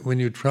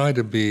you try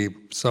to be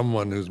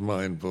someone who's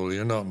mindful,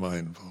 you're not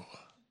mindful.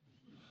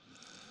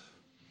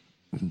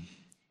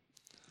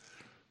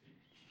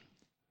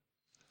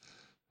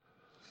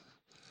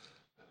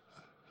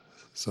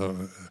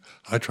 So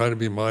I try to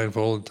be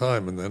mindful all the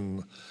time, and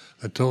then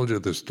I told you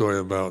the story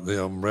about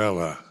the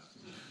umbrella.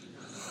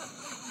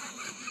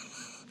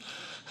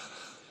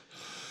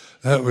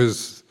 That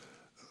was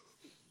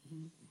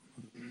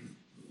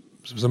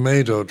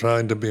Sumedho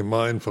trying to be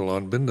mindful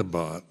on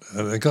Bindabat,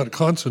 and it got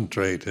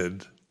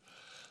concentrated.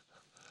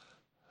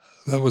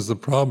 That was the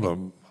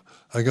problem.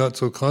 I got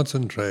so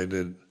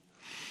concentrated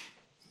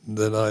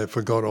that I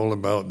forgot all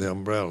about the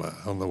umbrella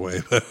on the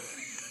way back.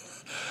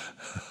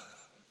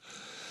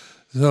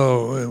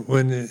 So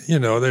when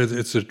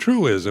it's a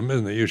truism,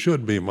 isn't it? You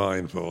should be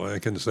mindful. I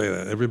can say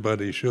that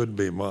everybody should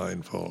be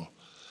mindful.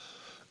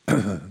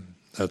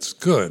 That's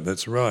good.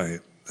 That's right.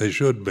 They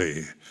should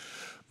be.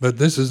 But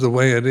this is the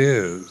way it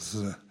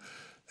is.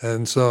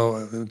 And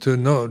so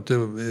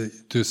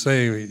to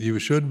say you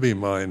should be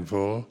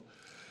mindful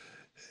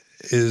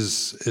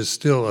is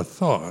still a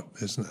thought,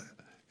 isn't it?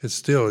 It's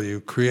still, you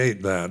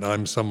create that,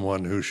 I'm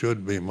someone who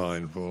should be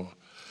mindful.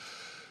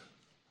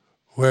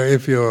 Where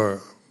if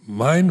you're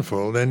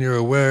mindful, then you're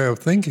aware of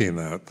thinking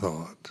that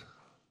thought.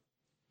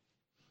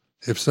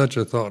 If such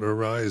a thought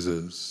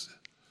arises,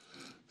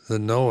 the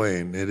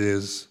knowing it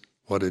is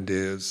what it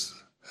is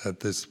at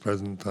this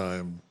present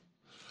time.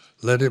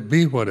 Let it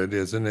be what it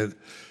is, and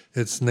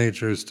its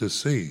nature is to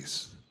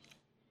cease.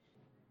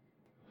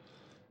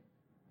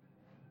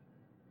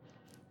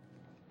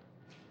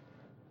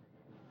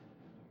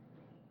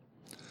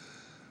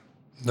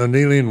 Now,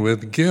 dealing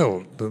with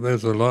guilt,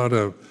 there's a lot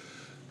of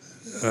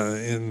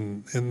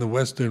in the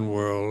Western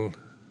world.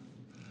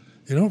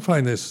 You don't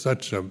find this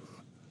such a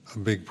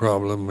big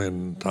problem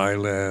in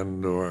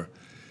Thailand or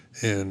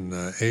in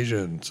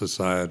Asian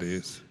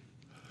societies,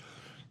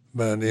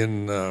 but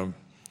in the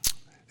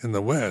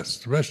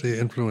West, especially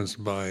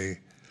influenced by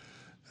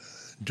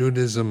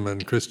Judaism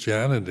and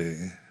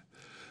Christianity,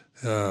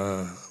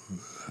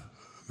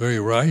 very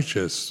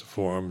righteous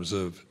forms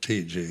of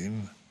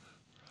teaching.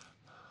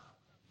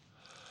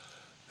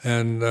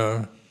 And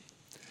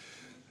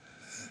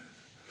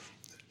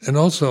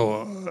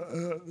also,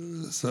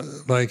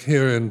 like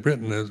here in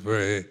Britain,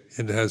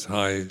 it has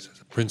high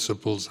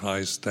principles,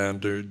 high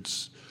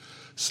standards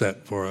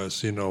set for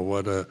us. You know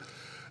what a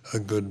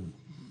good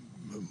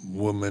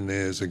woman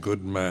is, a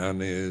good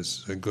man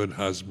is, a good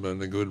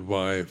husband, a good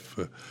wife,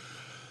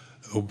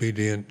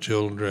 obedient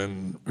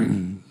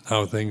children,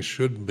 how things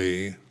should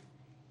be.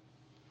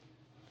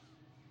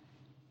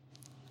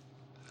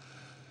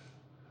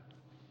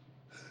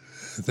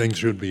 Things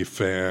should be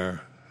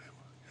fair.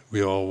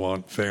 We all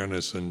want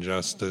fairness and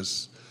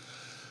justice.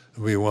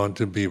 We want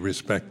to be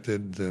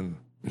respected and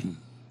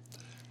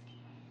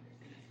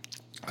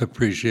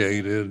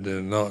appreciated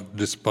and not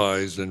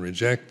despised and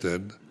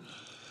rejected.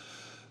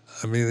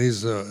 I mean,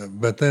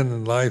 but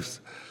then life,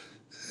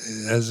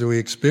 as we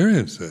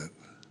experience it,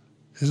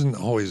 isn't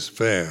always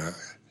fair,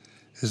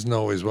 isn't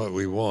always what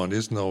we want,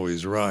 isn't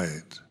always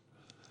right.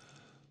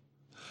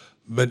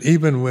 But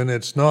even when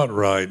it's not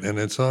right and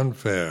it's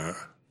unfair,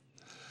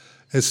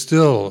 it's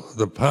still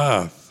the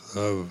path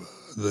of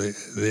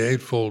the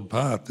Eightfold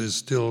Path is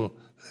still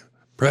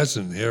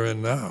present here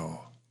and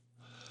now.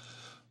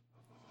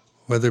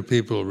 Whether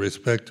people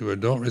respect you or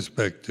don't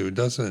respect you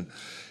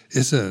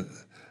isn't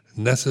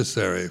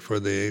necessary for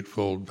the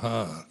Eightfold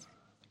Path.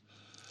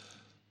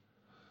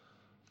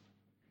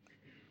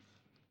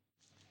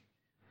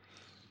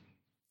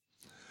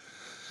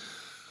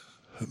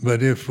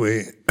 But if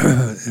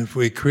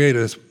we create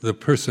the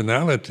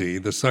personality,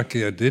 the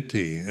Sakya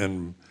Ditti,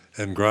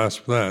 and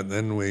grasp that,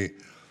 then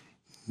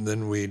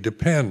we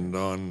depend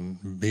on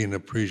being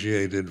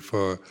appreciated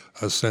for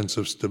a sense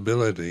of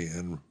stability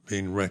and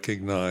being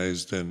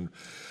recognized and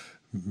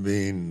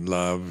being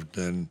loved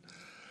and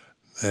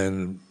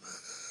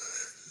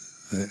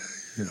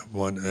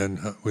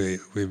we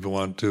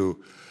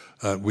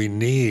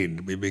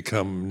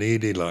become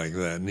needy like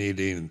that,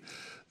 needing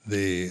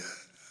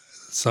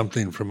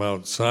something from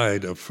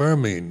outside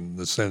affirming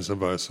the sense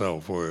of our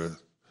self-worth.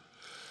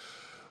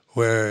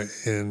 Where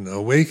in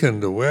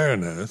awakened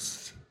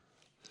awareness,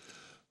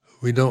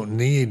 we don't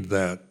need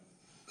that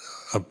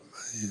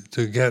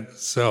to get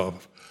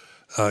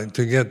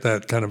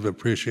that kind of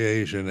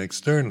appreciation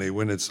externally.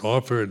 When it's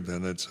offered,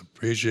 then it's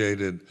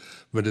appreciated,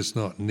 but it's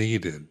not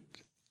needed.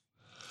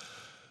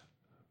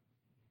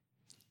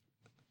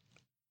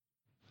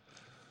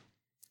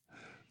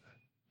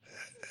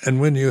 And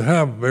when you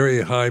have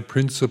very high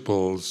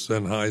principles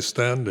and high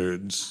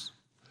standards,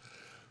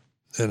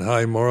 and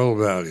high moral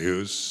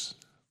values,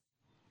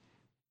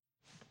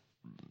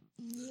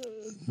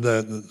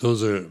 that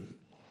those are,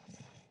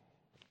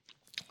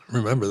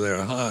 remember,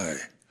 they're high,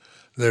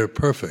 they're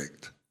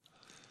perfect.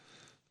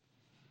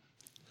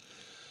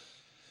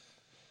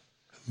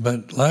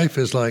 But life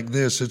is like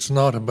this. It's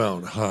not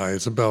about high,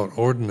 it's about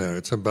ordinary.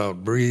 It's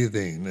about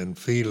breathing and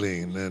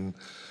feeling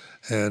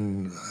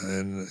and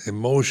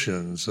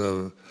emotions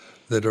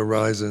that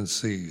arise and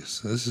cease.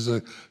 This is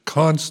a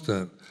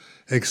constant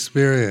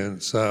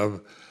experience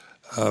of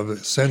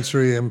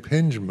sensory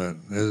impingement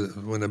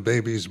when a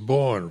baby's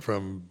born,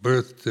 from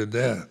birth to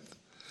death.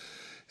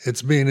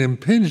 It's being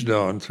impinged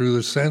on through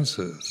the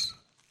senses.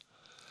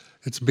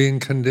 It's being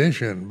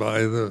conditioned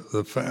by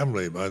the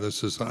family, by the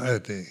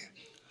society.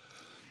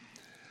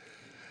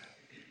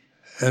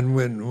 And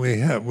when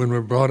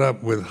we're brought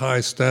up with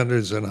high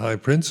standards and high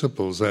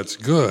principles, that's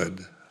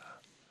good,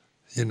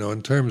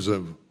 in terms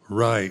of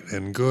right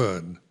and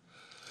good.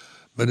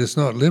 But it's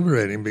not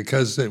liberating,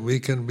 because that we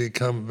can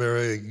become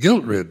very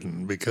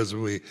guilt-ridden because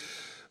we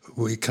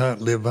can't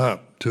live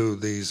up to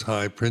these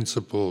high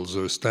principles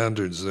or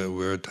standards that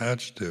we're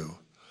attached to.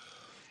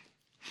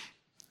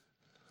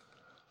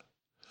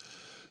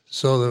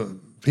 So the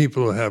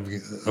people have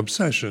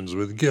obsessions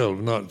with guilt,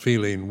 not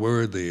feeling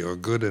worthy or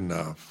good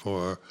enough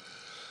or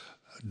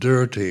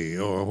dirty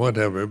or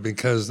whatever,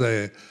 because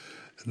they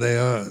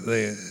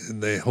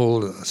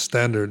hold a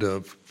standard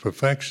of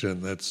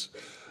perfection that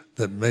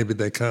maybe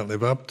they can't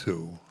live up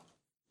to.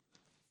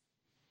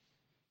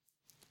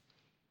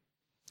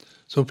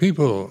 So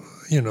people,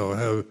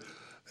 have,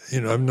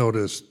 I've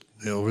noticed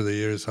over the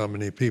years how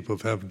many people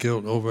have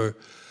guilt over,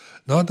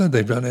 not that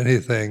they've done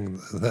anything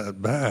that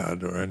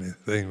bad or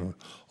anything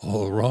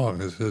all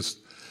wrong, it's just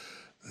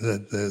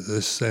that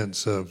this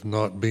sense of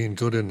not being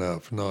good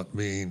enough, not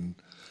being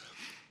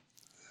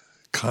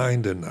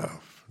kind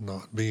enough,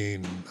 not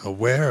being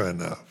aware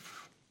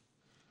enough.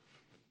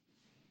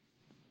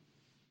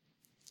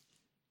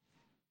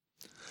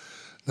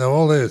 Now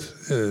all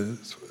this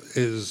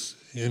is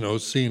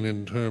seen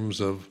in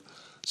terms of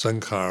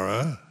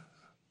sankhara,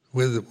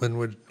 when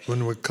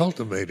we're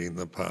cultivating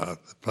the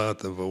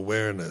path of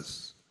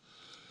awareness,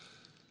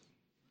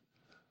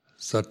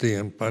 sati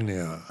and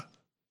panya.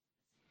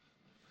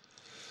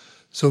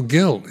 So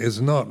guilt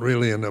is not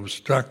really an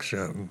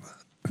obstruction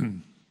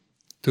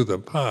to the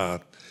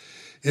path,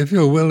 if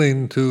you're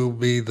willing to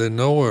be the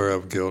knower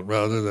of guilt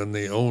rather than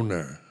the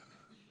owner.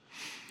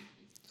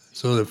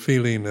 So the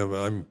feeling of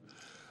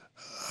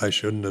I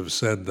shouldn't have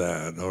said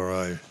that, or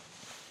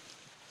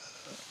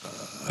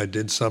I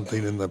did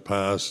something in the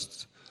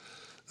past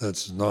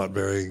that's not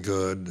very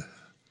good.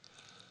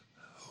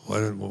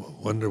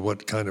 Wonder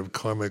what kind of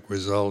karmic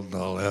result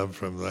I'll have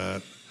from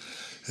that.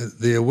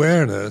 The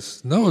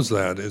awareness knows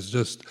that it's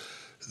just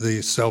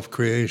the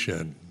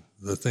self-creation,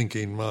 the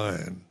thinking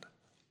mind.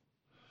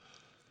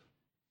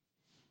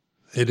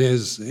 It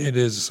is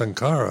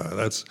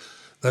sankhara.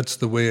 That's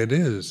the way it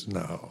is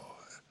now.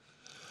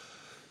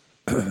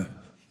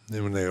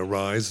 And when they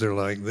arise, they're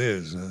like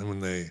this. And when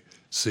they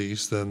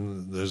cease,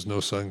 then there's no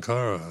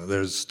sankhara.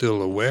 There's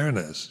still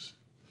awareness.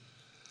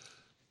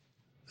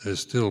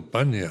 There's still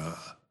panya.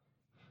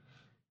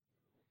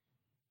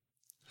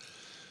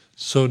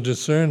 So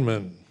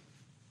discernment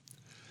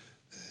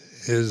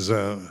is,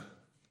 I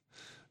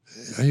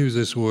use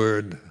this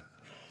word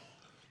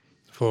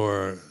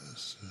for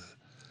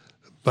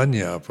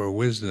panya, for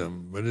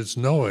wisdom, but it's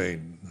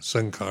knowing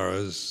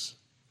sankharas.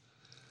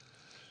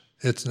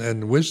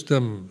 And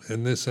wisdom,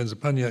 in this sense,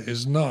 panya,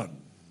 is not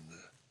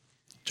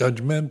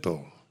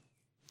judgmental.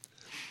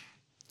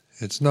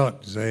 It's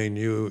not saying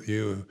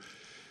you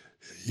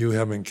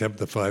haven't kept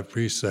the 5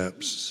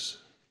 precepts,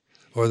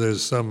 or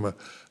there's some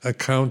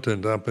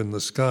accountant up in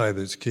the sky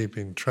that's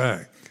keeping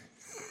track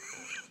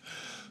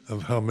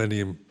of how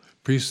many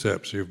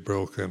precepts you've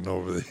broken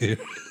over the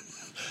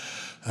years.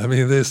 I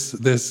mean, this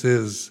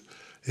is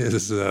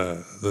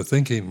the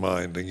thinking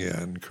mind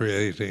again,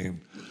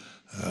 creating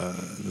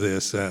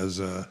this as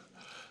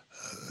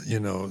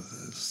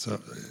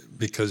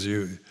because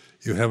you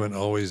haven't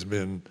always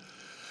been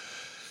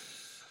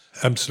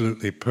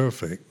absolutely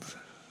perfect,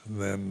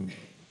 then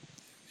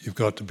you've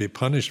got to be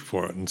punished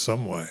for it in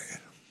some way.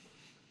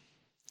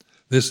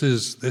 This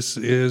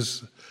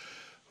is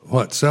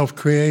what?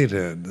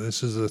 Self-created.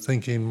 This is the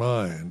thinking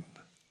mind.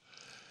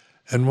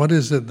 And what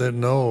is it that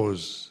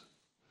knows?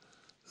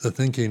 The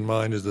thinking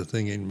mind is the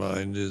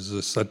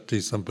sati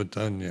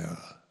sampajanya,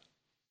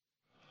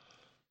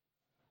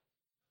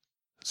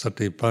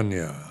 sati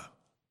panya.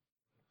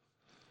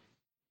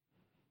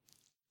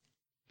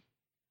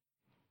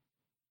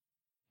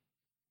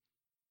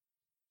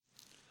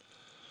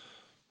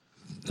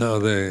 Now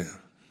the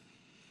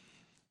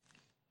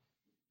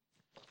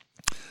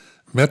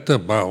metta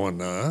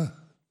bhavana,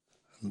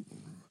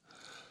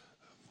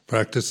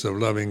 practice of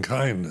loving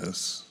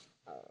kindness,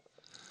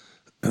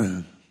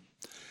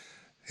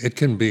 it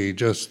can be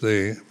just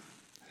the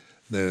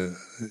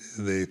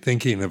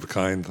thinking of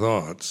kind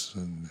thoughts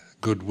and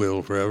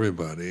goodwill for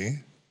everybody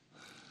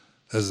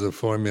as the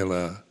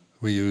formula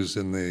we use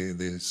in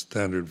the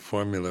standard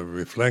formula of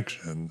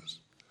reflections.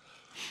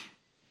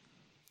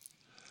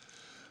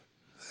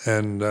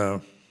 And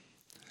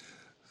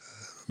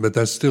but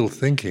that's still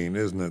thinking,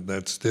 isn't it?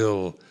 That's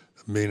still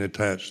being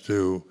attached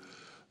to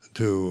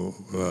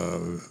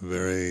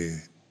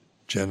very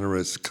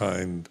generous,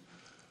 kind,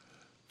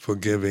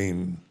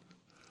 forgiving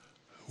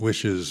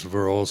wishes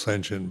for all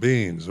sentient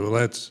beings. Well,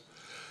 that's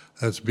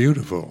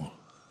beautiful.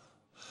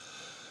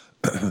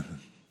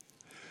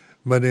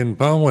 But in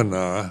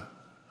bhavana,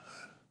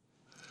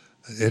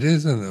 it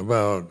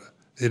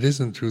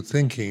isn't through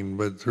thinking,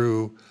 but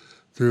through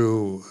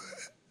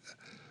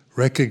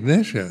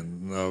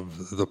recognition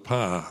of the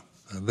path,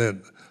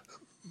 that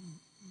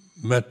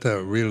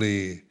metta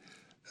really,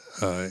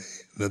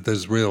 that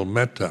there's real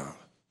metta,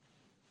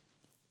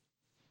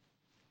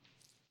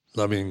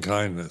 loving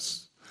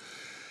kindness.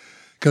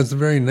 Because the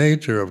very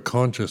nature of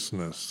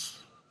consciousness,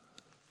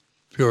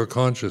 pure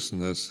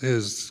consciousness,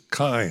 is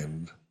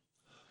kind.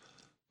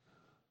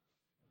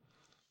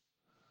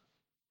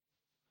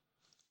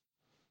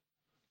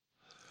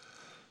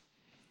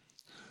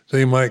 So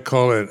you might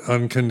call it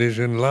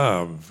unconditioned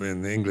love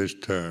in the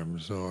English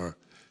terms, or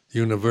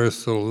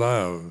universal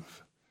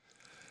love.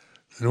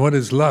 And what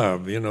is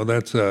love?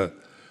 That's a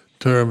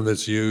term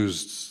that's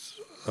used,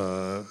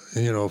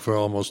 for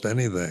almost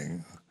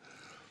anything.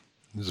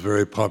 It's a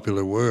very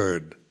popular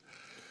word.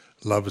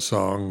 Love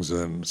songs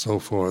and so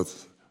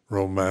forth,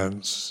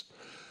 romance.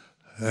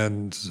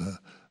 And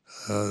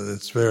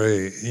it's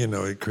very,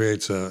 it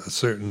creates a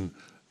certain,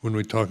 when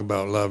we talk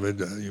about love,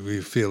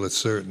 we feel a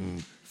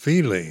certain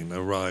feeling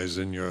arise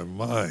in your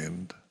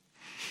mind.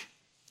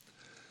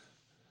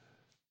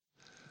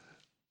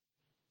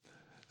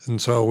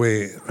 And so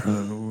we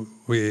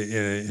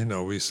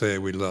say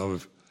we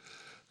love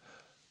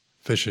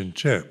fish and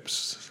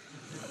chips.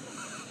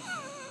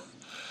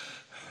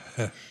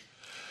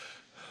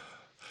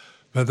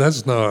 But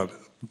that's not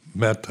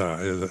metta,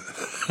 is it?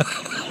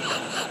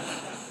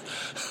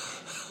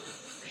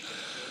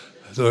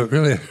 So it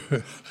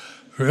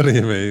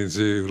really means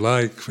you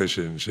like fish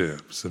and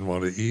chips and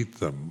want to eat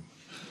them.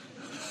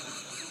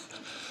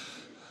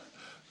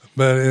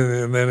 But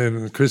then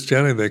in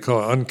Christianity they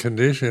call it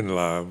unconditioned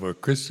love or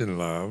Christian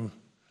love.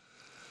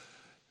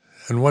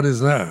 And what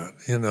is that?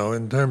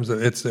 In terms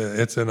of it's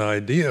an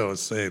ideal.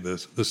 Say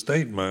this, the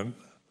statement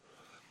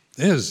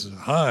is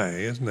high,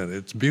 isn't it?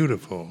 It's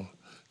beautiful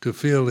to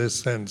feel this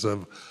sense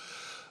of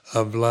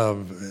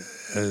love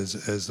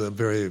as a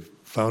very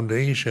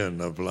foundation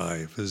of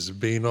life, as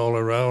being all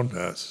around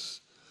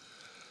us.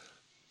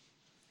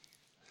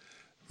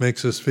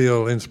 Makes us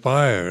feel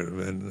inspired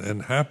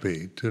and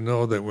happy to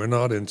know that we're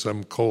not in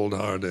some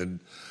cold-hearted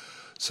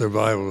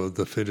survival of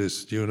the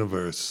fittest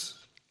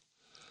universe,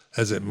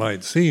 as it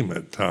might seem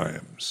at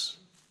times.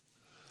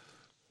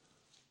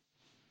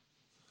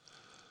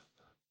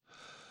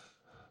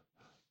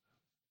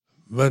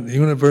 But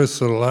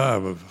universal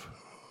love,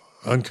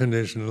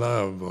 unconditioned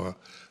love, or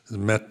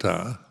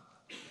metta,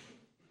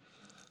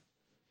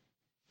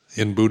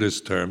 in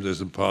Buddhist terms, is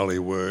a Pali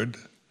word.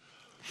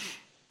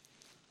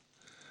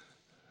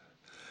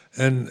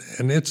 And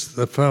it's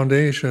the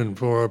foundation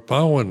for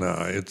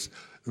bhavana. It's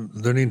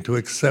learning to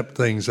accept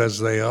things as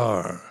they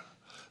are.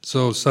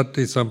 So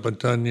sati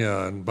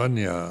sampajanya and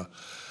panya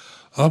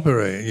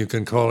operate. You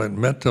can call it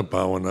metta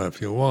bhavana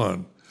if you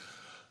want.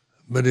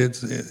 But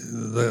it's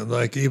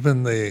like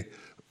even the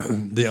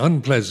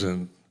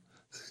unpleasant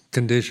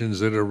conditions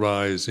that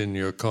arise in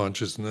your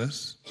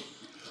consciousness,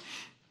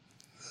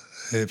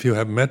 if you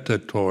have metta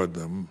toward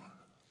them,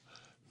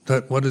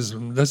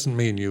 doesn't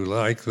mean you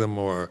like them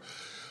or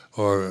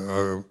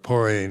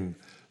pouring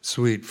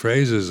sweet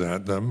phrases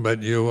at them,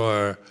 but you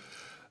are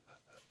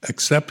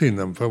accepting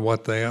them for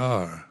what they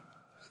are.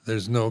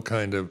 There's no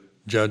kind of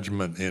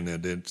judgment in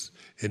it.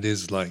 It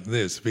is like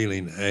this.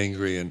 Feeling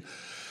angry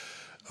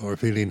or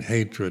feeling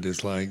hatred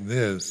is like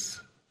this.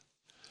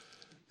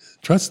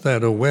 Trust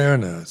that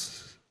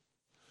awareness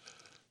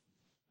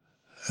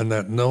and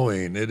that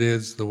knowing it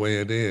is the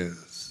way it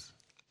is.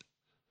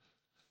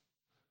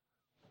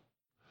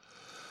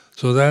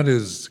 So that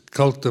is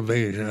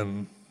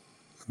cultivation.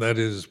 That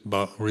is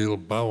real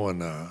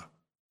bhavana.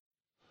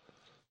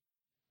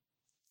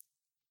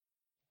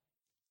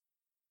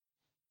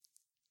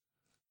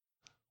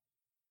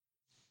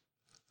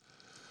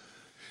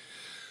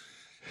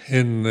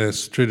 In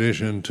this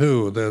tradition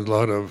too, there's a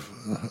lot of,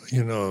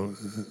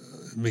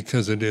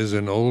 because it is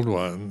an old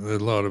one,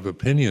 there's a lot of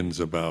opinions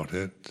about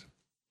it.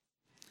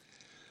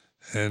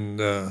 And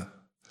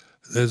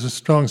there's a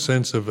strong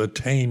sense of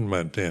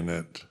attainment in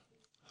it.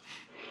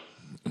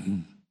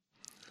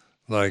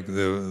 Like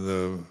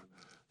the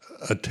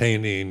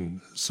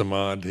attaining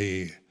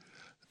samadhi,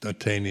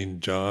 attaining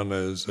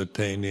jhanas,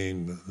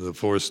 attaining the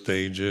 4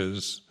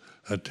 stages,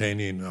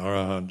 attaining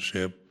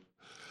arahantship.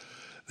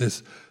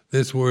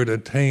 This word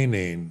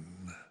attaining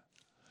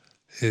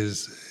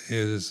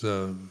is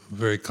a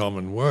very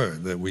common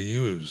word that we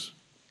use.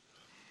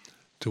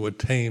 To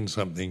attain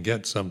something,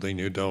 get something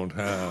you don't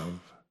have.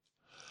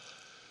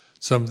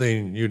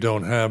 Something you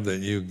don't have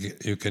that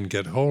you can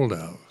get hold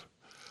of.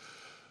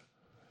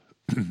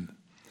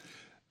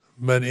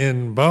 But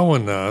in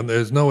bhavana,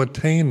 there's no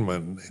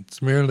attainment.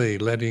 It's merely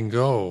letting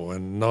go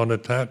and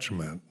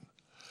non-attachment.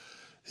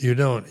 You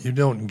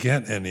don't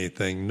get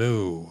anything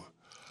new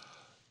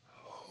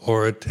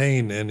or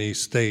attain any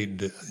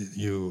state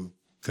you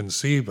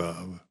conceive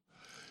of.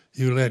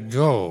 You let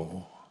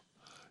go.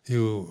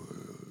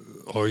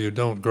 Or you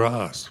don't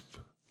grasp.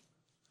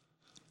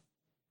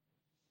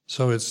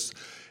 So it's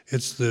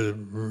the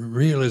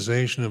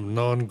realization of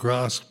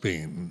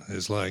non-grasping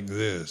is like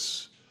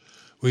this.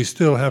 We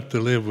still have to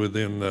live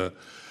within the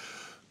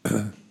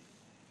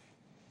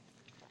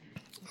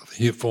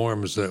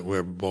forms that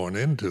we're born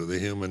into, the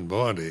human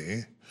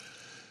body,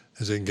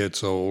 as it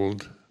gets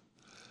old,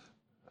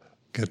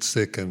 gets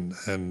sick and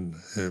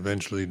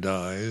eventually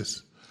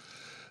dies.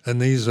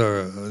 And these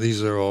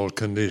are all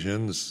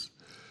conditions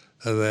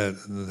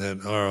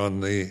that are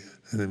on the,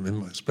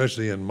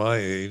 especially in my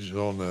age,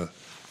 on the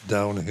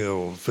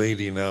downhill,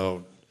 fading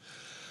out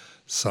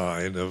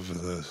side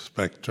of the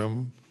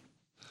spectrum.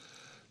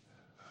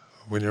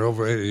 When you're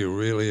over 80, you're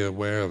really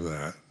aware of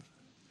that,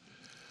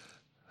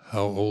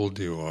 how old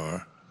you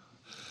are.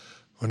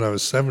 When I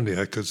was 70,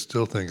 I could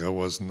still think I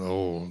wasn't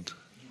old.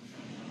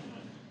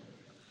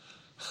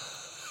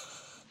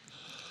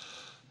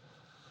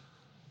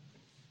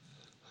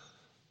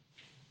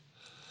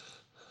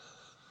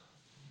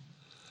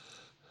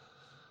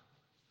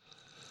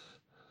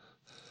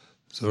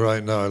 So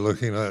right now,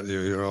 looking at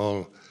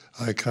you,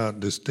 I can't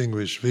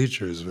distinguish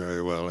features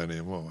very well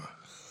anymore.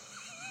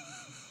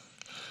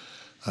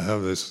 I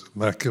have this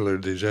macular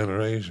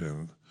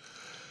degeneration.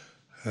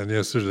 And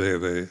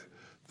yesterday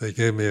they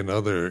gave me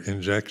another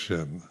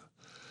injection.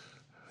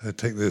 They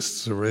take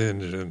this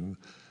syringe and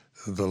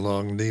the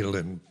long needle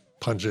and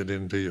punch it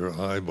into your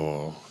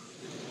eyeball.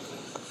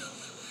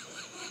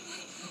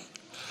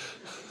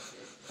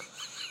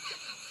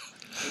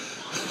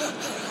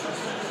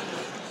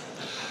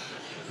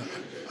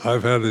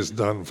 I've had this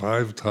done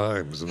 5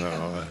 times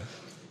now.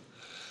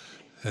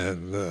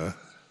 And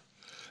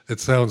it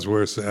sounds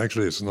worse.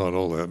 Actually, it's not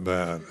all that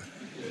bad.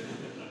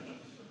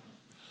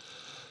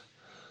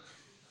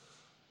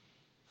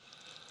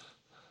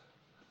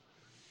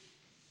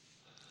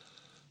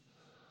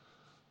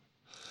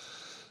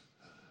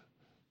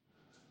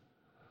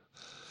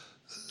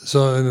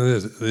 So in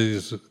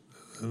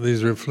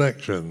these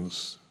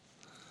reflections,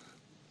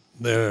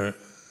 they're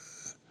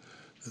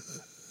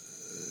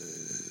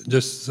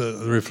just a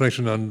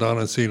reflection on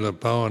Dana Sila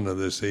Bhavana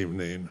this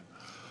evening,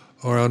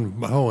 or on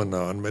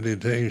bhavana, on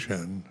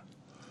meditation,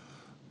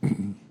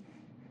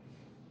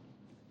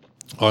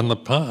 on the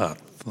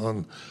path,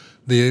 on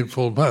the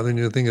Eightfold Path. And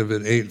you think of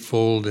it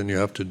eightfold, and you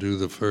have to do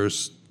the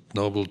first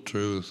Noble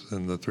Truth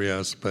and the 3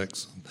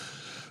 aspects,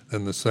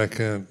 and the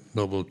second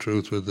Noble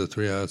Truth with the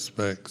 3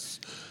 aspects,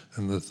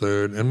 and the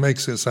third. It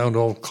makes it sound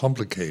all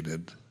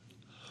complicated,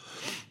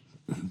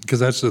 because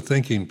that's the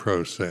thinking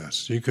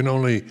process. You can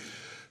only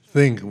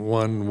think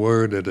one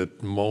word at a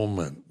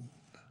moment.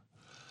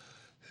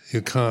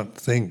 You can't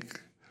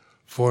think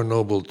 4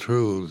 Noble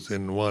Truths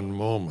in one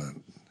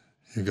moment.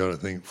 You got to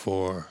think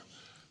 4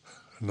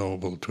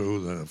 Noble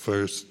Truths in a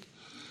first,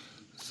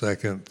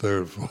 second,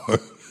 third,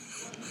 fourth.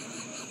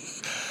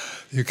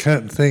 You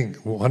can't think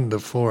 1 to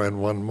 4 in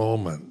one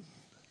moment.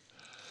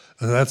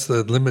 And that's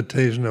the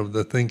limitation of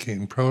the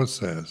thinking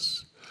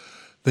process.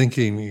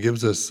 Thinking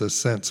gives us a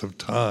sense of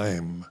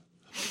time,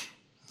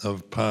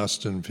 of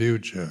past and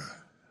future.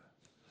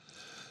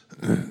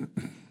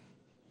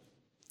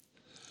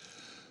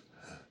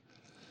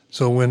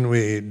 So when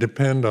we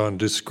depend on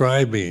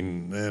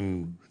describing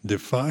and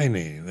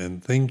defining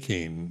and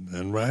thinking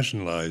and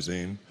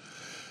rationalizing,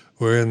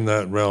 we're in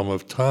that realm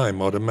of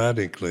time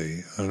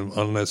automatically,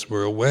 unless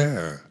we're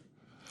aware.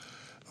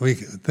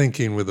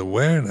 Thinking with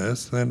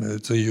awareness, then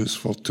it's a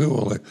useful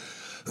tool,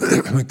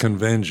 a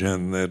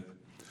convention that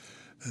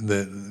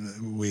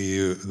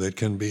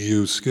can be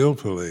used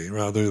skillfully,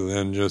 rather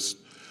than just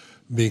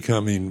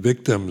becoming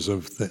victims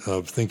of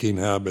thinking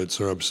habits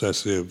or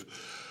obsessive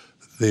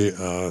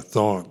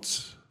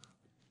thoughts.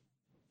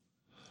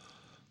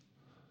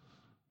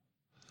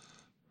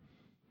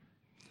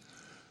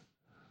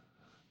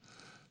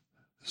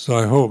 So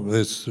I hope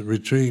this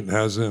retreat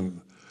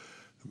hasn't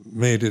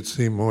made it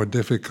seem more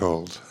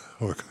difficult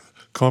or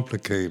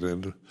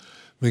complicated,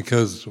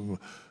 because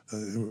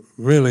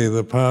really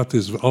the path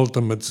is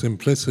ultimate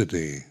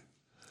simplicity,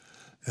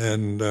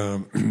 and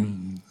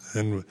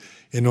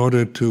in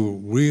order to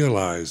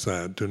realize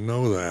that, to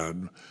know that,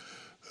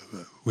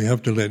 we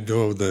have to let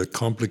go of the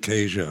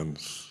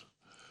complications,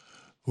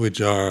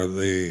 which are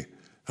the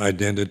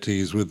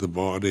identities with the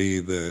body,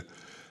 the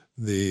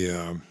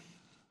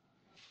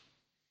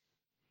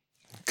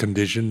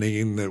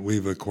conditioning that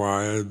we've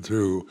acquired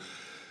through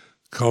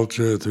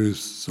culture, through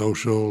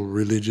social,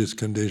 religious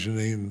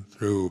conditioning,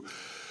 through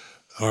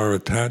our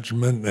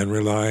attachment and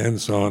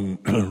reliance on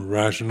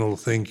rational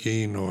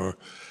thinking or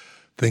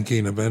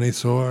thinking of any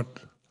sort,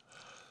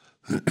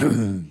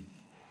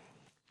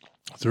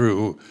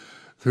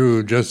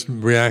 through just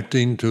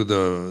reacting to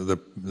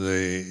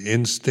the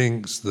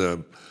instincts,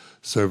 the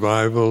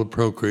survival,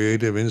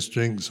 procreative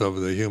instincts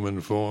of the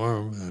human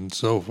form, and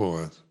so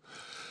forth.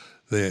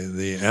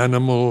 The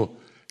animal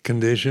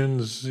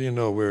conditions,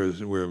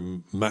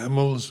 we're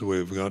mammals,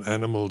 we've got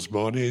animals'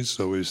 bodies,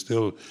 so we're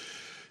still,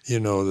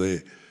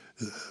 the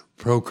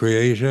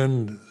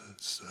procreation,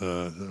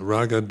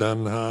 raga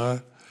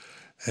danha,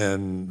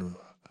 and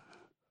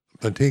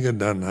patiga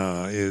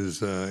danha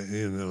is,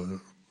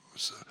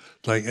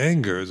 like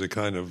anger is a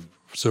kind of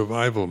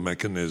survival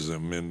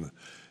mechanism in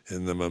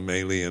the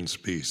mammalian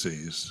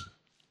species.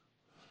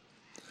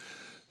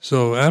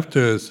 So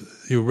after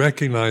you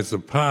recognize the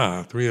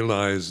path,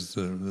 realize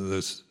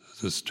the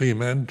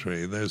stream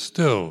entry, there's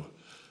still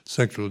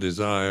sexual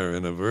desire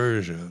and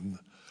aversion,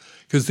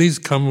 because these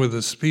come with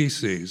the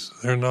species.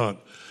 They're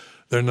not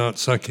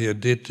Sakya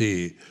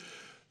Ditti,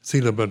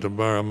 Silabhata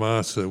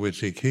Baramasa,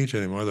 Vichikiccha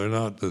anymore. They're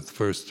not the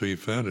first three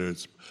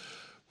fetters,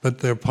 but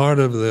they're part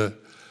of the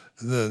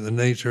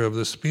nature of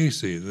the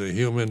species,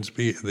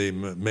 the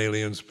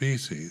mammalian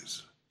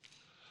species.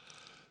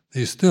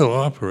 They still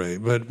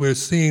operate, but we're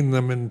seeing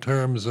them in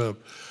terms of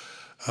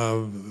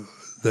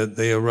that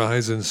they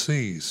arise and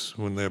cease.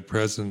 When they're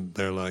present,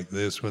 they're like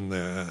this. When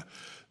and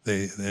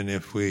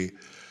if we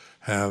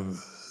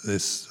have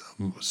this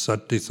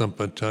sati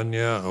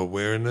sampajanya,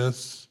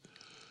 awareness,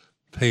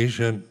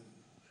 patient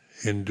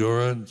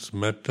endurance,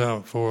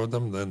 metta for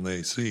them, then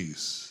they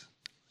cease.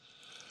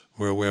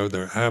 We're aware of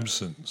their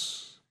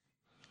absence.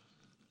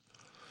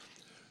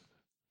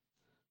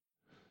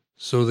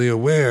 So the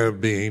aware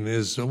being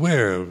is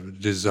aware of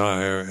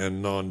desire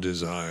and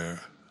non-desire.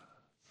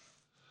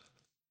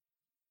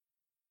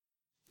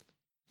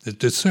 It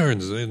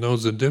discerns, it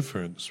knows the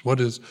difference. What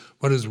does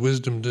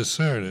wisdom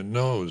discern? It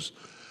knows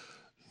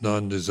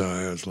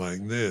non-desire is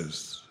like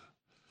this.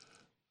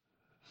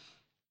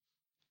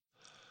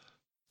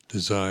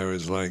 Desire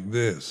is like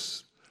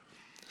this.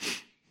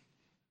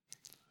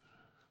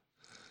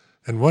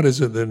 And what is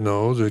it that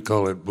knows? We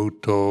call it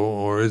Bhutto,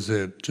 or is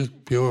it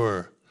just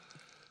pure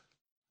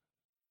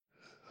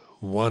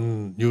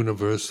one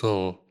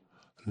universal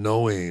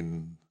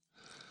knowing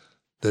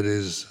that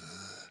is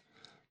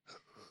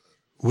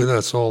with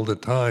us all the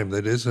time,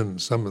 that isn't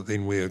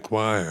something we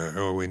acquire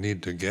or we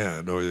need to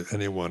get or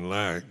anyone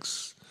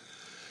lacks.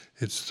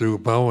 It's through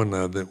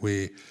bhavana that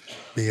we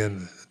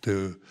begin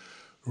to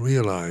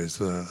realize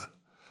the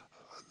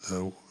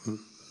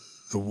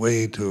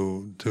way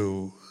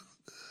to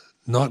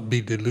not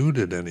be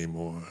deluded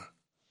anymore,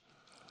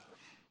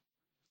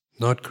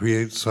 not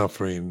create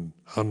suffering,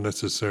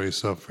 unnecessary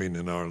suffering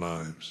in our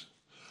lives.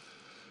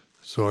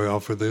 So I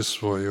offer this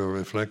for your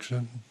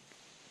reflection.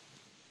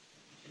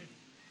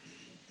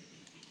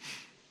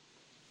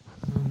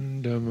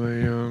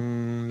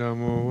 Dhammayang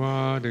Dhammo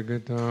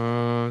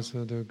Vadagata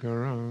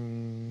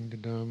Sadakarang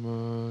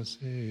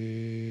Dhamase